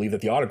 that you believe that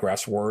the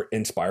autographs were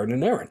inspired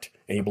and inerrant,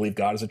 and you believe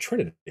God is a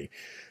Trinity.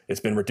 It's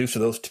been reduced to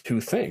those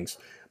two things.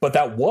 But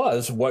that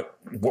was what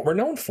we're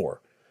known for.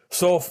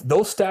 So if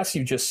those stats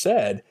you just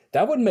said,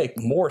 that would make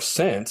more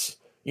sense,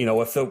 you know,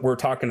 if we're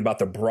talking about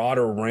the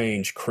broader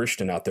range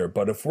Christian out there.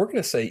 But if we're going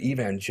to say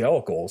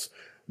evangelicals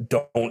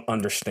don't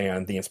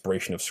understand the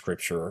inspiration of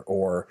Scripture,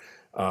 or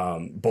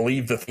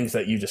believe the things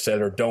that you just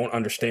said, or don't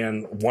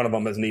understand, one of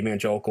them as an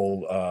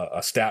evangelical,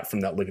 a stat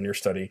from that Ligonier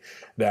study,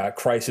 that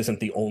Christ isn't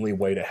the only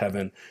way to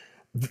heaven,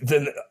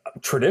 then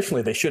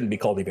traditionally they shouldn't be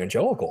called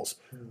evangelicals.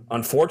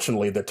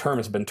 Unfortunately, the term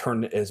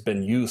has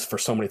been used for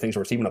so many things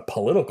where it's even a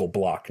political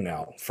block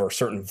now for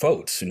certain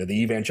votes, you know,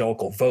 the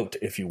evangelical vote,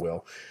 if you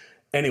will.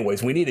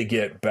 Anyways, we need to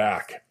get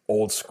back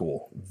old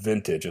school,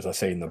 vintage, as I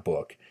say in the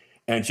book,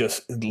 and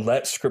just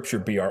let Scripture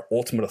be our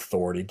ultimate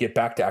authority, get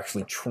back to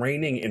actually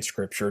training in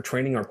Scripture,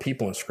 training our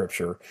people in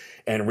Scripture,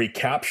 and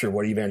recapture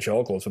what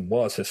evangelicalism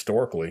was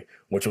historically,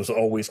 which was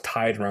always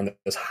tied around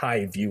this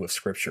high view of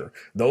Scripture.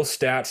 Those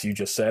stats you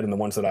just said and the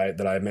ones that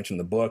I mentioned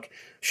in the book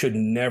should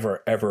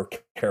never, ever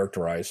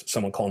characterize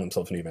someone calling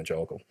themselves an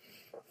evangelical.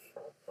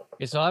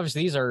 Okay, so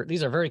obviously these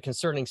are very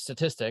concerning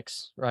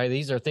statistics, right?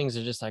 These are things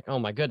that are just like, oh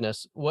my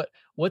goodness, what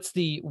is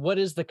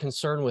the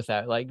concern with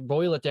that? Like,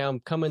 boil it down,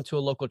 come into a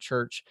local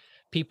church,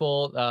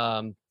 people,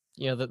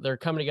 you know, that they're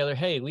coming together.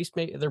 Hey, at least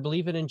they're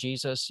believing in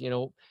Jesus. You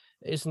know,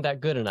 isn't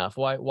that good enough?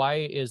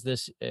 Why is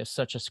this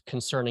such a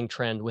concerning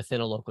trend within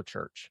a local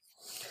church?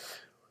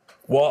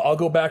 Well, I'll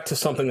go back to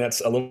something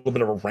that's a little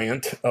bit of a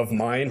rant of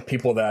mine.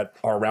 People that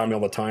are around me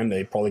all the time,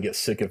 they probably get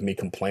sick of me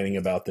complaining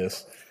about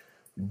this.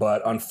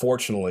 But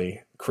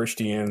unfortunately,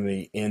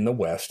 Christianity in the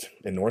West,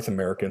 in North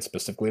America, and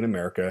specifically in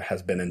America,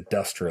 has been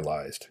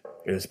industrialized.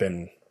 It has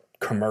been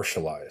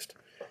commercialized.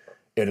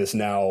 It's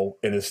now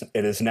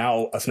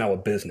a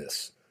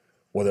business,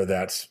 whether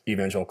that's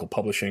evangelical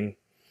publishing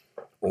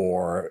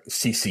or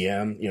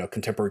CCM, you know,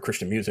 contemporary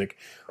Christian music,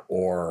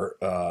 or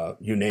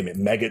you name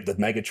it. The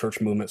mega church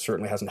movement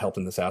certainly hasn't helped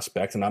in this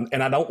aspect. And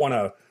I don't want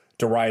to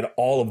deride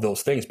all of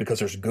those things because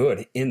there's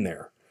good in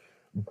there.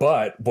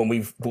 But what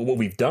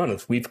we've done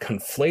is we've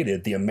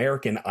conflated the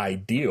American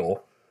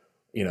ideal,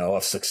 you know,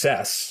 of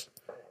success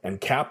and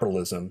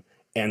capitalism,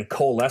 and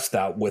coalesced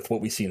that with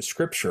what we see in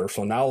Scripture.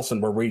 So now all of a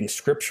sudden we're reading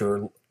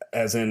Scripture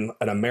as in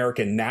an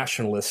American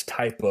nationalist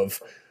type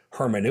of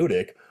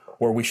hermeneutic,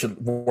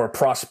 where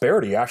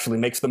prosperity actually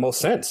makes the most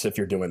sense if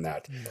you're doing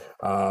that.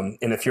 And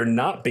if you're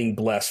not being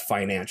blessed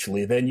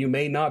financially, then you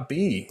may not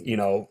be, you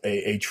know,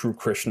 a true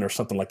Christian or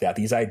something like that.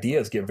 These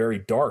ideas get very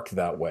dark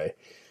that way.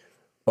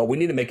 But we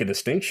need to make a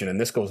distinction,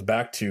 and this goes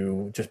back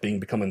to just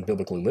becoming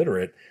biblically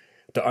literate,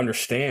 to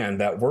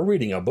understand that we're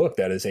reading a book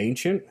that is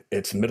ancient,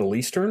 it's Middle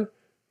Eastern.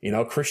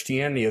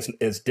 Christianity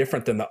is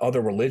different than the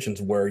other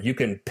religions where you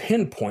can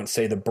pinpoint,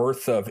 say, the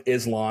birth of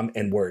Islam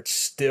and where it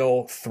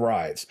still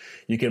thrives.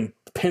 You can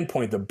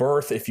pinpoint the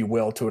birth, if you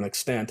will, to an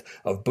extent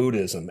of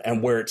Buddhism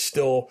and where it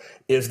still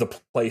is the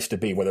place to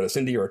be, whether it's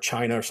India or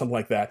China or something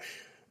like that.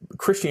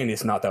 Christianity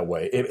is not that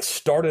way. It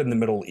started in the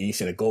Middle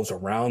East and it goes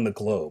around the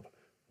globe,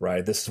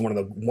 right? This is one of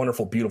the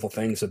wonderful, beautiful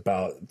things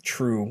about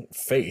true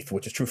faith,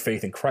 which is true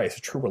faith in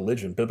Christ, true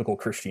religion, biblical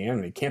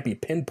Christianity. It can't be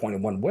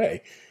pinpointed one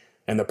way.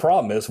 And the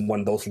problem is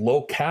when those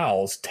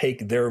locales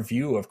take their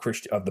view of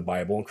the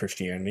Bible and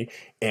Christianity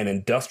and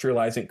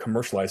industrialize it,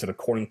 commercialize it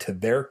according to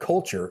their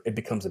culture, it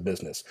becomes a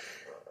business.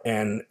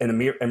 And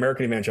in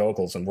American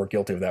evangelicalism, we're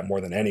guilty of that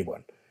more than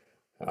anyone.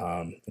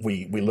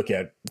 We look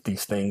at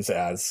these things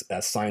as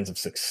signs of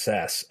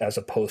success, as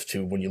opposed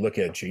to when you look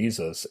at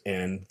Jesus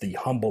and the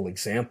humble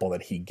example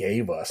that he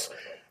gave us.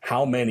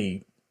 How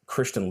many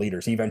Christian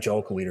leaders,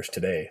 evangelical leaders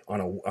today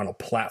on a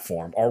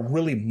platform are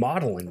really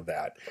modeling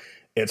that?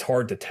 It's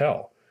hard to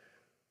tell.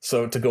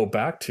 So to go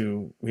back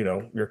to,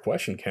 your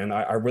question, Ken,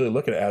 I really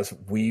look at it as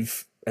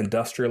we've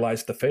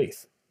industrialized the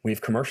faith.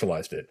 We've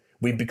commercialized it.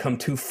 We've become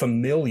too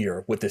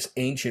familiar with this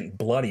ancient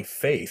bloody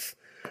faith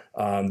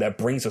that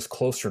brings us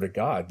closer to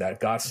God, that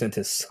God sent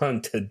his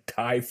son to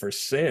die for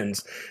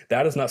sins.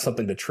 That is not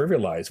something to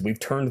trivialize. We've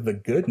turned the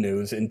good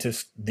news into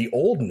the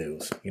old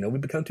news.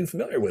 We've become too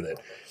familiar with it.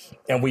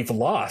 And we've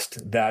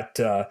lost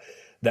that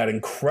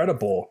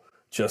incredible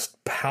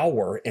just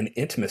power and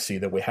intimacy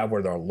that we have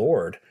with our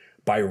Lord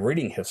by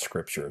reading his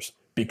scriptures,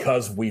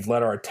 because we've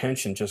let our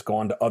attention just go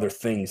on to other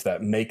things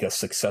that make us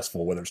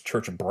successful, whether it's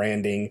church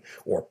branding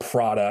or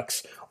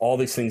products, all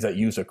these things that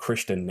use a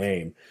Christian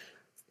name.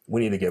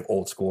 We need to get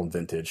old school and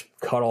vintage,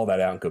 cut all that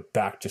out and go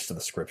back just to the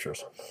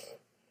scriptures.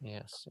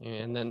 Yes.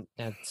 And then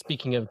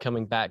speaking of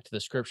coming back to the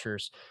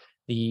scriptures,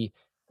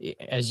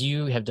 as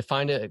you have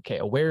defined it, okay,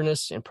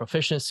 awareness and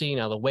proficiency.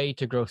 Now, the way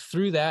to grow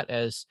through that,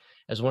 as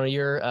one of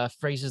your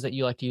phrases that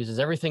you like to use, is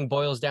everything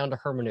boils down to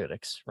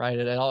hermeneutics, right?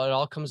 It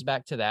all comes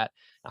back to that.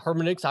 Now,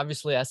 hermeneutics,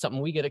 obviously, that's something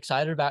we get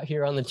excited about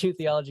here on the New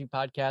Theology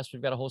Podcast.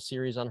 We've got a whole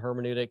series on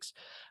hermeneutics,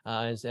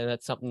 and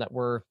that's something that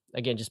we're,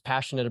 again, just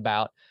passionate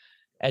about.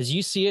 As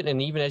you see it,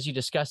 and even as you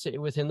discuss it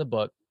within the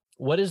book,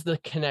 what is the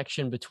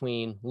connection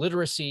between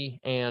literacy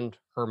and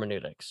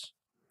hermeneutics?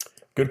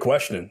 Good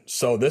question.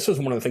 So this is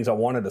one of the things I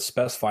wanted to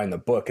specify in the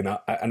book, and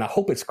I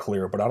hope it's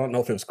clear, but I don't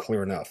know if it was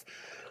clear enough.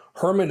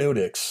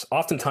 Hermeneutics,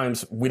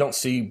 oftentimes we don't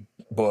see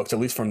books, at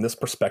least from this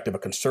perspective, a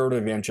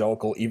conservative,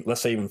 evangelical,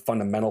 let's say even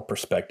fundamental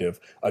perspective,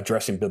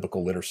 addressing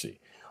biblical literacy.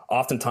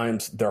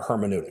 Oftentimes they're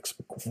hermeneutics,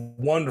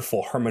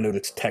 wonderful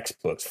hermeneutics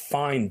textbooks,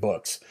 fine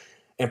books.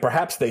 And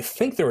perhaps they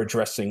think they're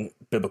addressing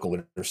biblical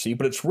literacy,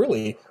 but it's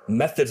really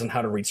methods on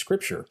how to read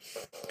scripture.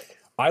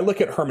 I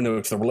look at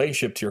hermeneutics, the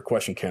relationship to your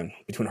question, Ken,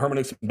 between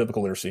hermeneutics and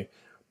biblical literacy.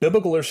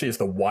 Biblical literacy is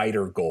the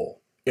wider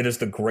goal. It is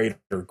the greater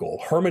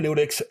goal.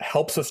 Hermeneutics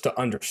helps us to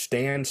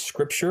understand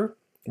scripture,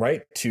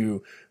 right?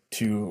 To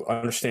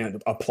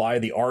understand, apply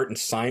the art and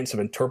science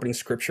of interpreting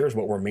scripture is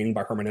what we're meaning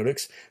by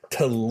hermeneutics,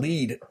 to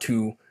lead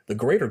to the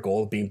greater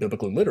goal of being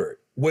biblically literate,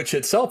 which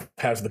itself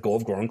has the goal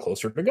of growing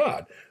closer to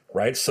God,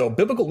 right? So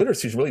biblical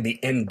literacy is really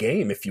the end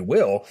game, if you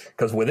will,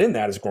 because within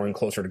that is growing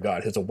closer to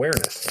God, his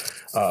awareness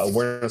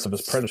of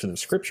his presence in the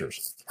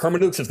scriptures.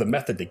 Hermeneutics is the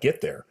method to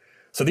get there.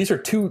 So these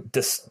are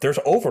there's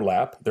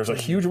overlap, there's a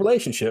huge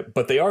relationship,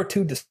 but they are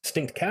two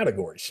distinct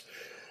categories.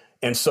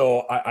 And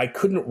so I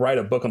couldn't write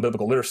a book on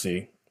biblical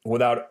literacy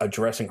without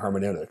addressing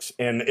hermeneutics.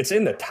 And it's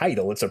in the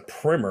title, it's a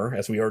primer,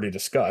 as we already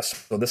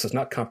discussed, so this is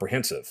not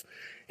comprehensive.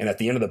 And at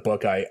the end of the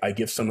book, I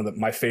give some of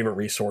my favorite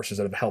resources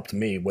that have helped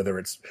me, whether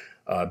it's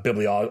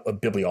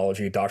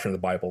bibliology, doctrine of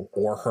the Bible,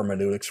 or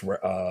hermeneutics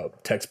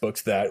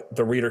textbooks that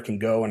the reader can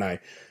go and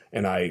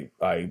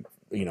I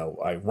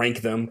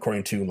rank them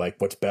according to like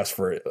what's best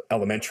for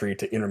elementary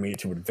to intermediate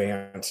to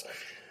advanced.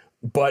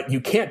 But you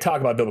can't talk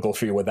about biblical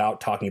literacy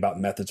without talking about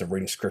methods of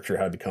reading scripture,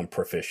 how to become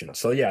proficient.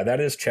 So yeah, that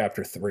is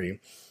chapter 3.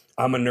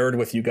 I'm a nerd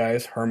with you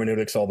guys,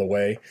 hermeneutics all the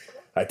way.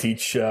 I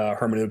teach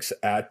hermeneutics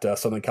at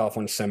Southern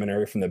California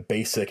Seminary from the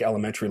basic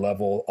elementary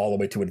level all the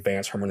way to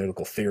advanced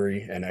hermeneutical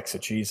theory and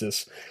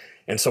exegesis.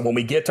 And so when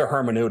we get to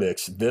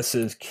hermeneutics, this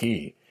is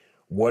key.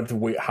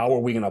 How are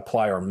we going to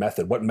apply our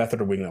method? What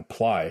method are we going to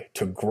apply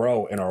to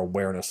grow in our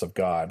awareness of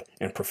God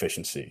and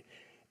proficiency?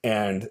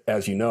 And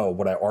as you know,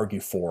 what I argue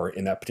for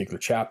in that particular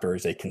chapter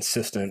is a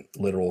consistent,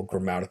 literal,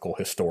 grammatical,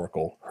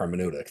 historical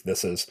hermeneutic.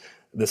 This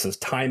is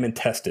time and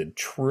tested,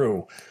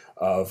 true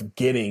of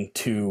getting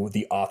to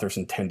the author's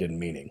intended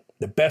meaning.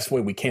 The best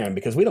way we can,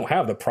 because we don't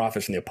have the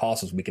prophets and the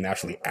apostles, we can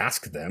actually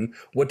ask them,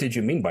 what did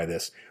you mean by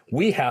this?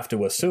 We have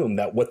to assume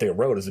that what they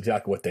wrote is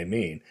exactly what they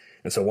mean.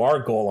 And so our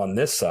goal on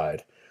this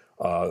side,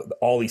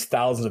 all these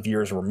thousands of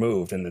years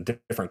removed in the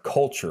different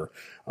culture,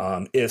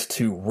 is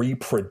to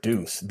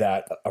reproduce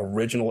that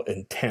original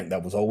intent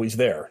that was always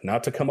there,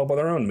 not to come up with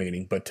our own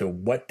meaning, but to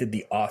what did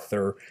the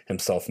author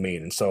himself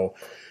mean. And so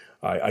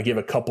I give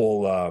a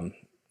couple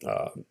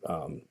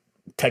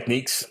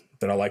techniques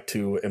that I like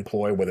to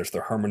employ, whether it's the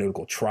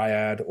hermeneutical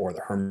triad or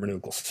the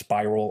hermeneutical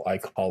spiral. I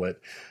call it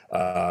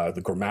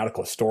the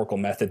grammatical historical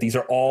method. These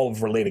are all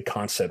related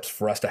concepts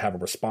for us to have a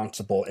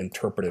responsible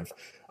interpretive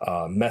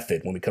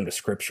method when we come to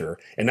Scripture,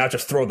 and not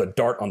just throw the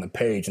dart on the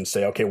page and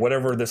say, okay,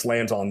 whatever this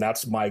lands on,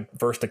 that's my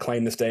verse to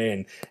claim this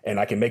day, and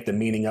I can make the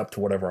meaning up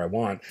to whatever I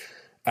want.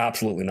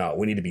 Absolutely not.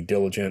 We need to be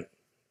diligent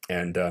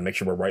and make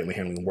sure we're rightly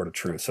handling the word of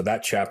truth. So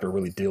that chapter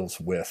really deals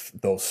with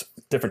those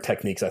different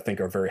techniques I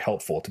think are very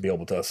helpful to be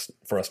able to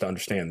for us to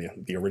understand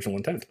the original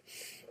intent.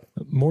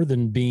 More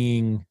than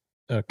being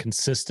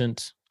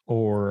consistent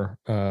or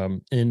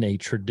in a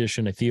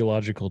tradition, a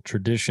theological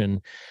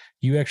tradition,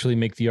 you actually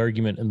make the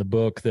argument in the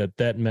book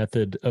that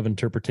method of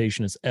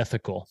interpretation is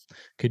ethical.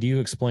 Could you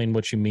explain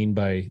what you mean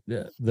by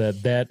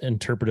that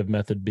interpretive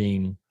method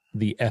being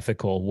the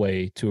ethical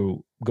way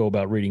to go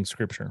about reading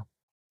Scripture?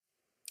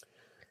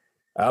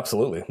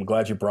 Absolutely. I'm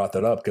glad you brought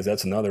that up, because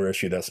that's another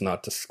issue that's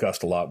not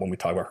discussed a lot when we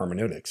talk about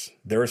hermeneutics.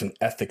 There is an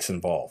ethics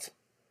involved.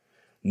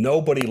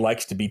 Nobody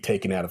likes to be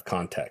taken out of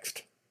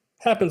context.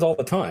 Happens all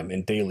the time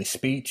in daily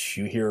speech.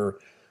 You hear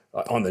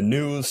on the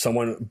news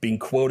someone being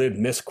quoted,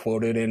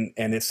 misquoted,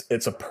 and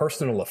it's a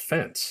personal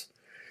offense.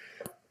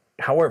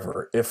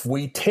 However, if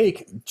we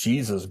take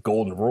Jesus'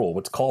 golden rule,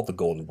 what's called the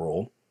golden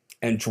rule,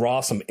 and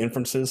draw some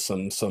inferences,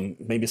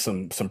 maybe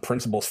some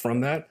principles from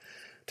that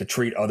to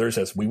treat others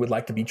as we would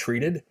like to be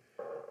treated,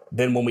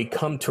 then when we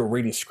come to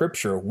reading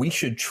Scripture, we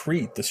should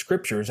treat the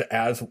Scriptures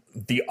as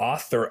the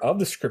author of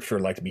the Scripture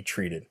would like to be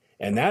treated.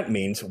 And that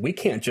means we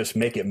can't just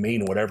make it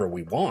mean whatever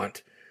we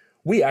want.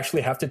 We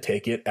actually have to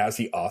take it as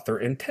the author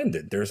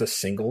intended. There's a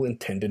single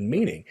intended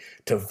meaning.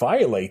 To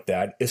violate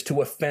that is to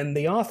offend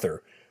the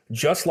author.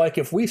 Just like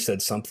if we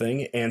said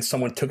something and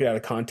someone took it out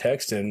of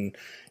context and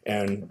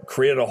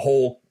created a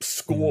whole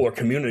school or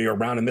community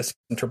around a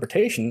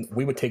misinterpretation,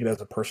 we would take it as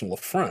a personal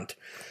affront.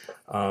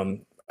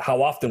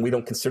 How often we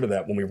don't consider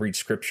that when we read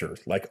Scripture?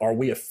 Like, are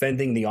we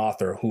offending the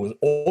author, who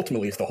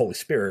ultimately is the Holy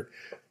Spirit,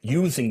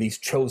 using these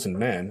chosen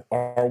men?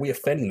 Are we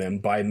offending them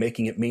by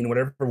making it mean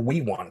whatever we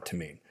want it to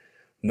mean?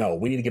 No,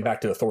 we need to get back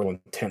to the authorial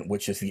intent,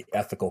 which is the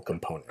ethical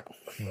component.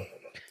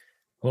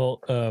 Well,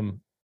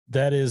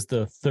 that is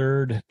the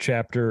third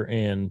chapter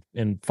and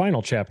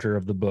final chapter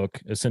of the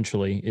book,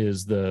 essentially,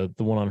 is the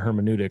one on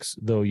hermeneutics,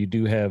 though you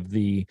do have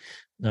the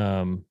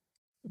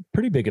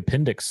pretty big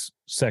appendix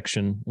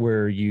section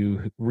where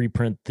you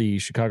reprint the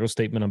Chicago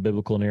Statement on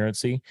Biblical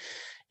Inerrancy,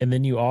 and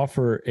then you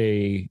offer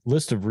a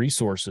list of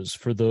resources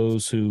for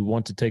those who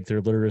want to take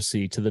their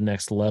literacy to the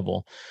next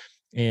level.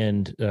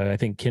 And I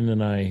think Ken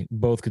and I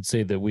both could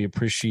say that we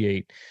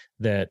appreciate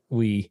that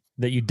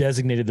you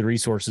designated the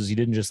resources. You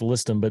didn't just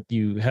list them, but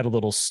you had a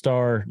little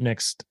star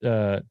next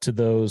to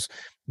those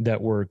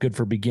that were good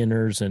for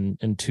beginners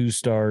and 2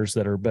 stars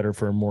that are better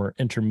for a more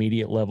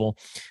intermediate level.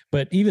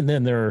 But even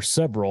then, there are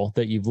several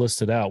that you've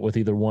listed out with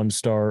either 1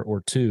 star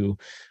or 2.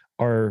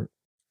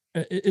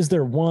 Is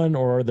there one,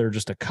 or are there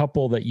just a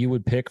couple that you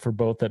would pick for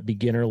both that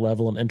beginner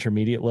level and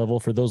intermediate level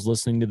for those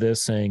listening to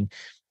this saying,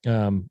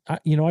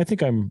 I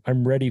think I'm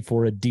ready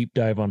for a deep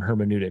dive on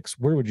hermeneutics?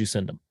 Where would you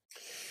send them?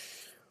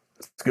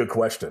 It's a good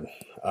question.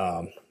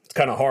 It's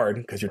kind of hard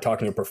because you're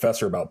talking to a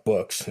professor about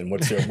books and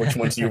which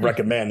ones do you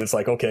recommend? It's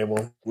like, okay,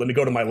 well, let me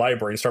go to my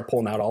library and start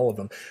pulling out all of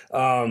them.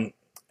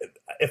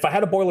 If I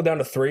had to boil it down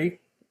to 3,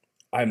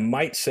 I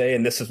might say,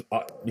 and this is,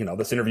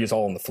 this interview is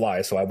all on the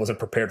fly, so I wasn't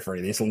prepared for any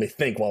of these. Let me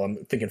think while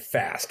I'm thinking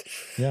fast.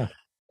 Yeah.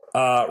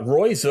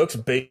 Roy Zook's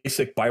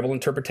Basic Bible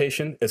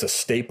Interpretation is a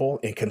staple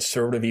in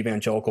conservative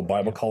evangelical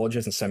Bible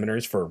colleges and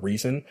seminaries for a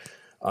reason.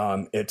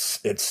 It's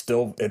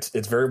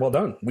very well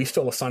done. We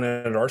still assign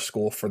it at our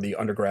school for the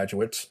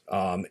undergraduates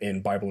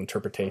in Bible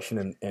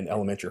interpretation and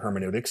elementary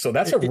hermeneutics. So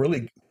that's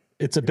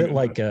it's a bit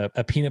like a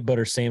peanut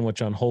butter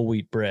sandwich on whole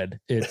wheat bread.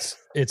 It's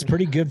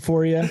pretty good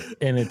for you,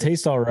 and it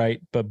tastes all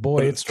right, but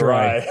boy, it's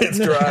dry. It's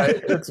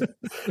dry.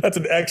 That's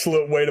an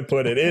excellent way to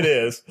put it. It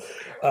is.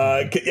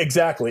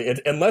 Exactly.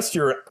 Unless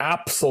you're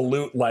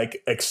absolute,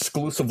 like,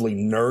 exclusively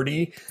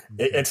nerdy,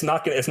 it's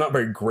not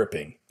very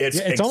gripping.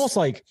 It's almost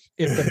like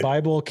if the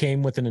Bible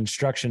came with an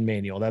instruction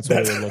manual. That's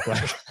what it would look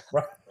like.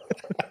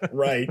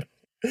 Right.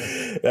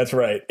 That's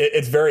right.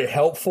 It's very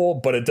helpful,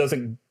 but it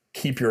doesn't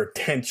keep your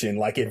attention.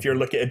 Like, if you're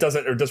looking, it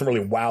doesn't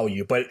really wow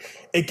you, but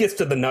it gets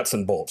to the nuts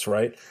and bolts,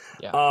 right?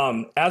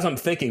 Yeah. As I'm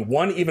thinking,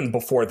 one even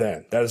before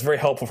then, that is very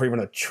helpful for even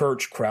a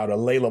church crowd, a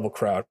lay level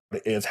crowd,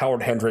 is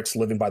Howard Hendricks'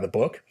 Living by the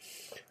Book.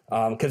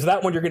 Because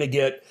that one you're going to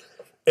get,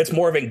 it's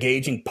more of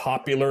engaging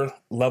popular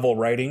level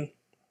writing.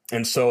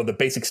 And so the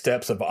basic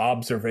steps of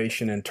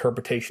observation,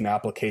 interpretation,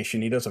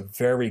 application, he does a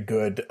very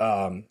good,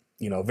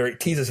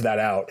 teases that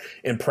out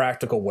in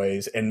practical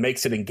ways and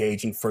makes it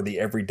engaging for the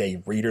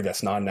everyday reader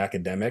that's not an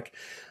academic.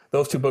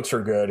 Those 2 books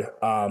are good.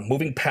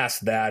 Moving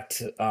past that,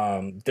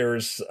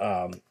 there's,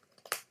 I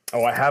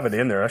have it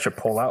in there. I should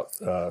pull out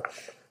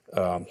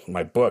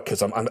my book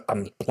because I'm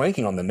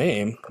blanking on the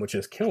name, which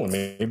is killing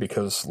me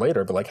because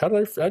later, but like, how'd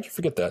you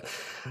forget that?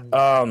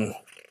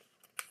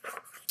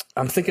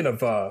 I'm thinking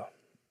of,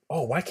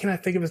 why can't I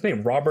think of his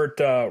name? Robert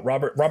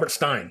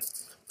Stein.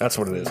 That's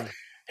what it is.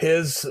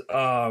 His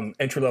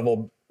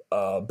entry-level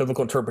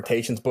biblical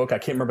interpretations book. I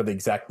can't remember the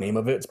exact name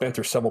of it. It's been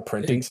through several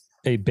printings.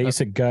 A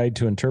basic guide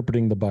to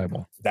interpreting the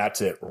Bible. That's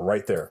it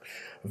right there.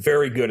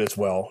 Very good as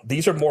well.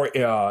 These are more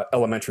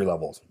elementary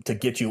levels to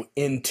get you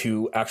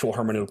into actual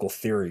hermeneutical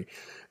theory.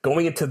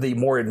 Going into the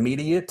more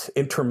intermediate,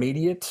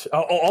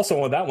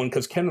 also on that one,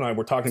 because Ken and I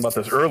were talking about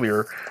this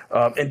earlier,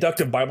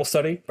 Inductive Bible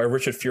Study by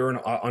Richard Fuhr and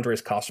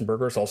Andreas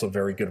Kostenberger is also a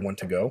very good one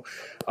to go.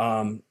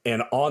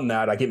 And on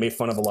that, I get made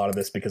fun of a lot of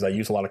this because I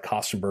use a lot of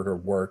Kostenberger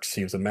works.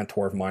 He was a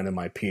mentor of mine in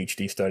my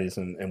PhD studies,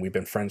 and we've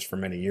been friends for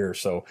many years.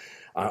 So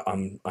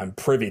I'm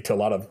privy to a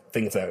lot of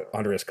things that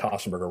Andreas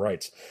Kostenberger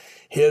writes.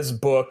 His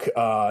book,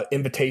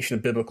 Invitation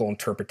to Biblical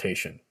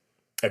Interpretation,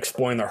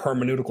 exploring the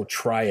hermeneutical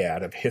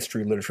triad of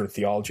history, literature, and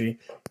theology.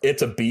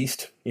 It's a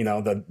beast. You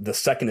know, the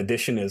second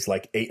edition is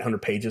like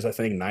 800 pages, I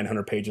think,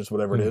 900 pages,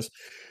 whatever it is.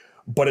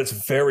 But it's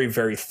very,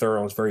 very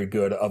thorough. It's very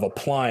good of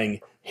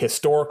applying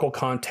historical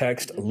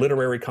context,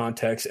 literary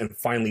context, and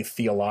finally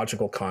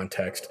theological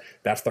context.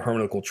 That's the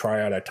hermeneutical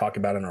triad I talk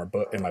about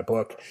in my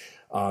book.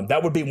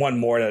 That would be one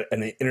more at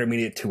an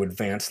intermediate to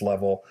advanced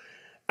level.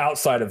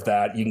 Outside of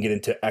that, you can get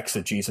into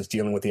exegesis,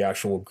 dealing with the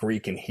actual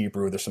Greek and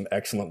Hebrew. There's some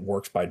excellent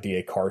works by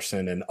D.A.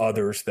 Carson and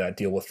others that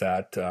deal with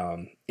that.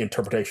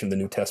 Interpretation of the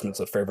New Testament is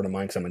a favorite of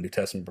mine because I'm a New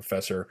Testament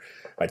professor.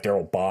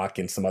 Darrell Bach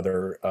and some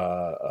other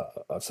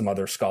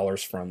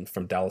scholars from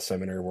Dallas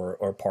Seminary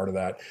were part of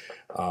that.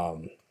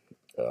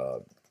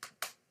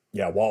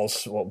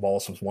 Wallace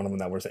was one of them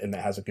that was, and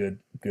that has a good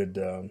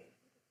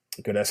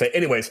essay.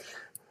 Anyways,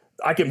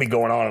 I can be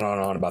going on and on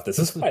and on about this.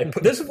 This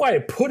is why I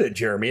put it,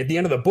 Jeremy, at the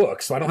end of the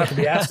book, so I don't have to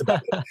be asked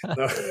about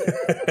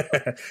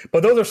it.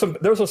 But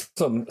those are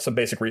some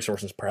basic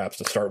resources, perhaps,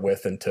 to start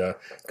with and to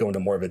go into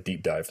more of a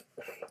deep dive.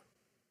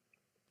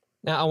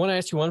 Now, I want to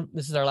ask you one.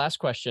 This is our last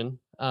question.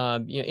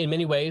 In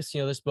many ways,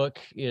 this book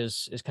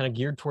is kind of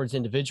geared towards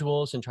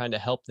individuals and trying to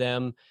help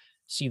them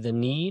see the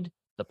need,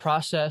 the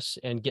process,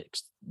 and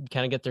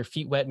get their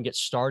feet wet and get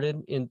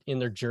started in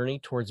their journey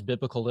towards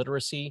biblical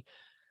literacy.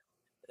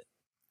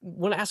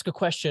 Want to ask a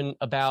question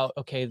about,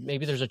 okay,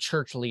 maybe there's a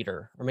church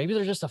leader, or maybe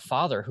there's just a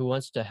father who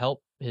wants to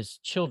help his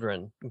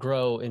children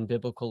grow in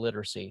biblical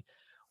literacy.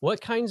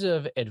 What kinds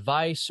of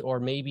advice or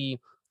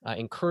maybe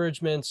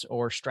encouragements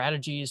or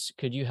strategies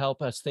could you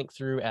help us think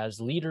through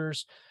as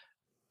leaders,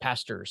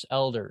 pastors,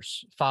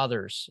 elders,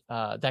 fathers,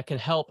 that can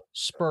help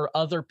spur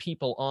other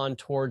people on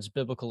towards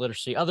biblical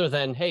literacy, other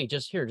than, hey,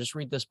 just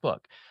read this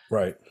book?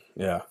 Right.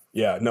 Yeah.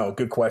 No,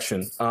 good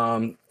question.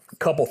 A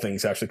couple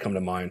things actually come to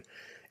mind.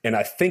 And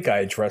I think I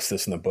addressed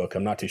this in the book.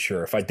 I'm not too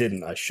sure. If I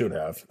didn't, I should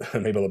have.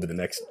 Maybe it'll be the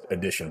next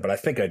edition, but I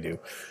think I do.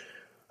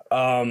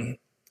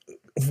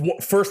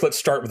 First, let's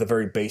start with the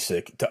very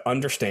basic. To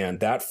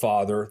understand that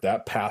father,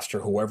 that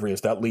pastor, whoever he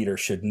is, that leader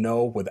should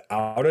know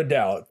without a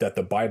doubt that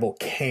the Bible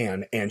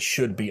can and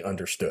should be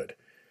understood.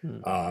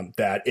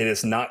 That it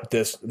is not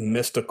this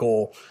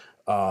mystical,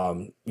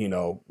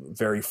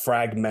 very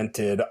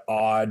fragmented,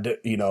 odd,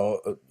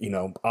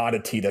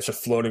 oddity that's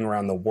just floating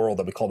around the world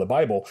that we call the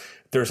Bible.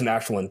 There's an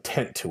actual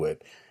intent to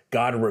it.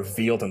 God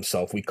revealed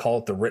himself. We call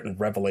it the written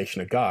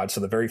revelation of God.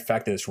 So the very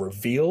fact that it's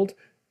revealed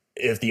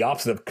is the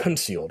opposite of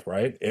concealed,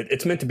 right?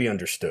 It's meant to be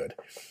understood.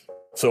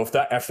 So if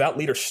that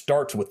leader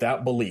starts with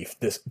that belief,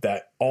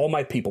 that all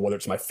my people, whether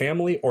it's my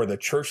family or the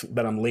church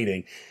that I'm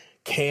leading,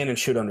 can and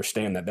should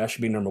understand that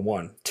should be number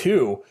one.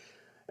 Two,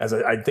 as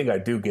I think I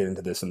do get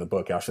into this in the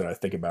book, actually, I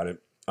think about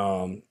it.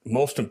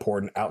 Most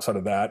important outside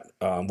of that,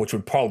 which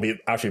would probably be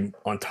actually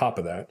on top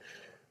of that,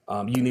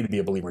 you need to be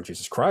a believer in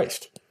Jesus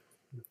Christ,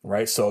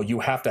 right? So you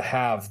have to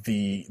have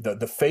the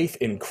faith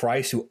in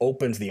Christ who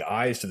opens the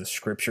eyes to the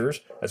scriptures,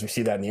 as we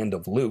see that in the end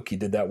of Luke. He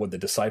did that with the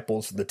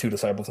two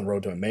disciples on the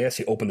road to Emmaus.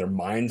 He opened their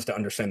minds to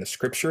understand the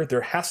scripture.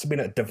 There has to be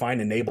a divine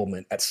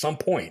enablement at some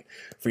point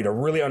for you to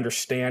really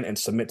understand and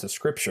submit to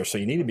scripture. So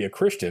you need to be a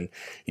Christian.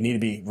 You need to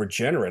be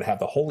regenerate, have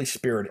the Holy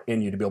Spirit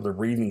in you to be able to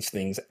read these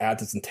things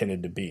as it's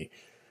intended to be.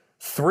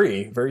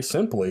 Three, very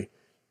simply,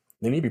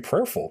 they need to be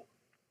prayerful.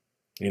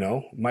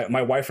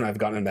 My wife and I have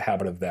gotten in the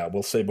habit of that.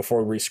 We'll say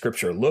before we read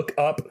scripture, look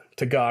up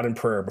to God in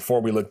prayer before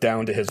we look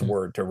down to his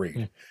word to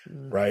read,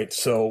 right?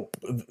 So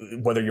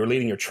whether you're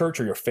leading your church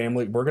or your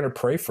family, we're going to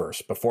pray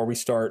first before we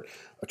start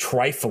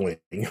trifling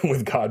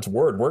with God's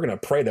word. We're going to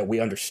pray that we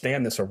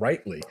understand this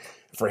rightly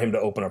for him to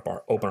open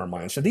our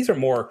minds. So these are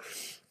more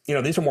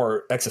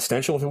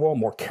existential, if you will,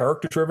 more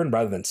character driven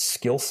rather than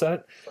skill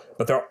set,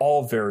 but they're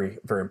all very,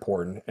 very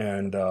important.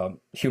 And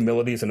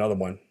humility is another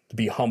one. To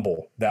be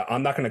humble, that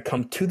I'm not going to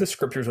come to the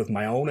scriptures with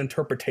my own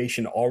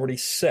interpretation already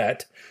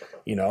set.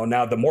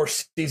 Now the more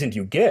seasoned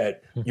you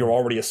get, you're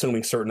already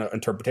assuming certain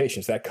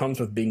interpretations. That comes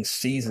with being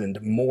seasoned,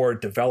 more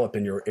developed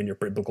in your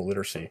biblical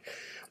literacy.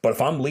 But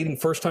if I'm leading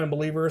first-time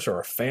believers or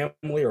a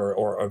family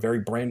or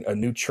a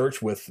new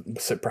church with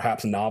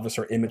perhaps novice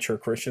or immature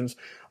Christians,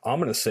 I'm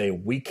going to say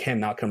we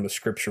cannot come to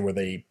Scripture with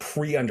a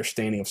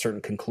pre-understanding of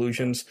certain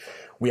conclusions.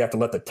 We have to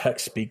let the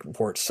text speak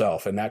for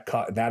itself, and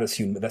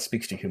that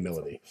speaks to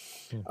humility.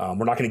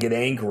 We're not going to get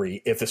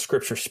angry if the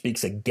scripture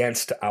speaks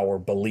against our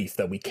belief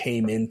that we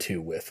came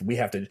into with. We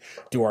have to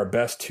do our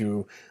best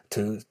to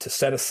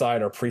set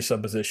aside our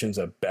presuppositions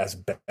as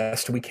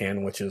best we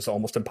can, which is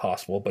almost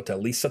impossible, but to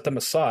at least set them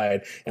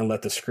aside and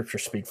let the scripture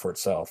speak for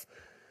itself.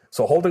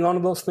 So holding on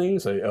to those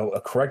things,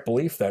 a correct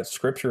belief that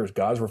scripture is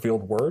God's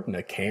revealed word and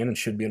it can and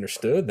should be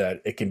understood,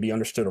 that it can be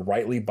understood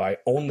rightly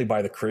only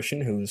by the Christian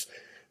who's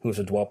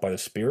indwelt by the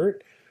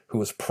Spirit, who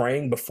is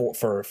praying before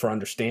for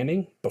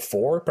understanding,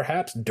 before,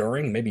 perhaps,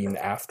 during, maybe even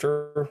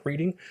after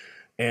reading,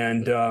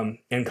 and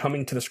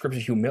coming to the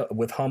scriptures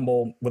with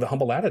a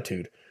humble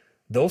attitude.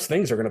 Those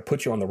things are going to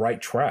put you on the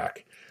right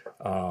track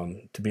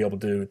to be able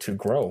to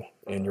grow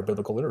in your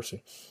biblical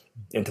literacy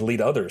and to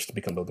lead others to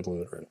become biblically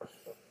literate.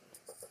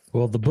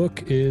 Well, the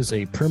book is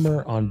A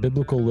Primer on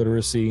Biblical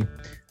Literacy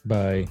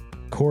by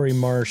Corey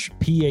Marsh,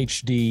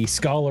 PhD,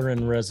 scholar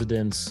in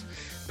residence,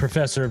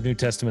 professor of New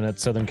Testament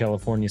at Southern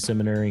California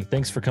Seminary.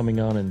 Thanks for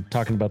coming on and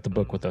talking about the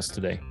book with us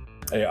today.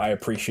 I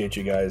appreciate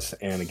you guys,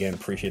 and again,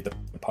 appreciate the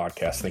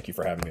podcast. Thank you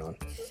for having me on.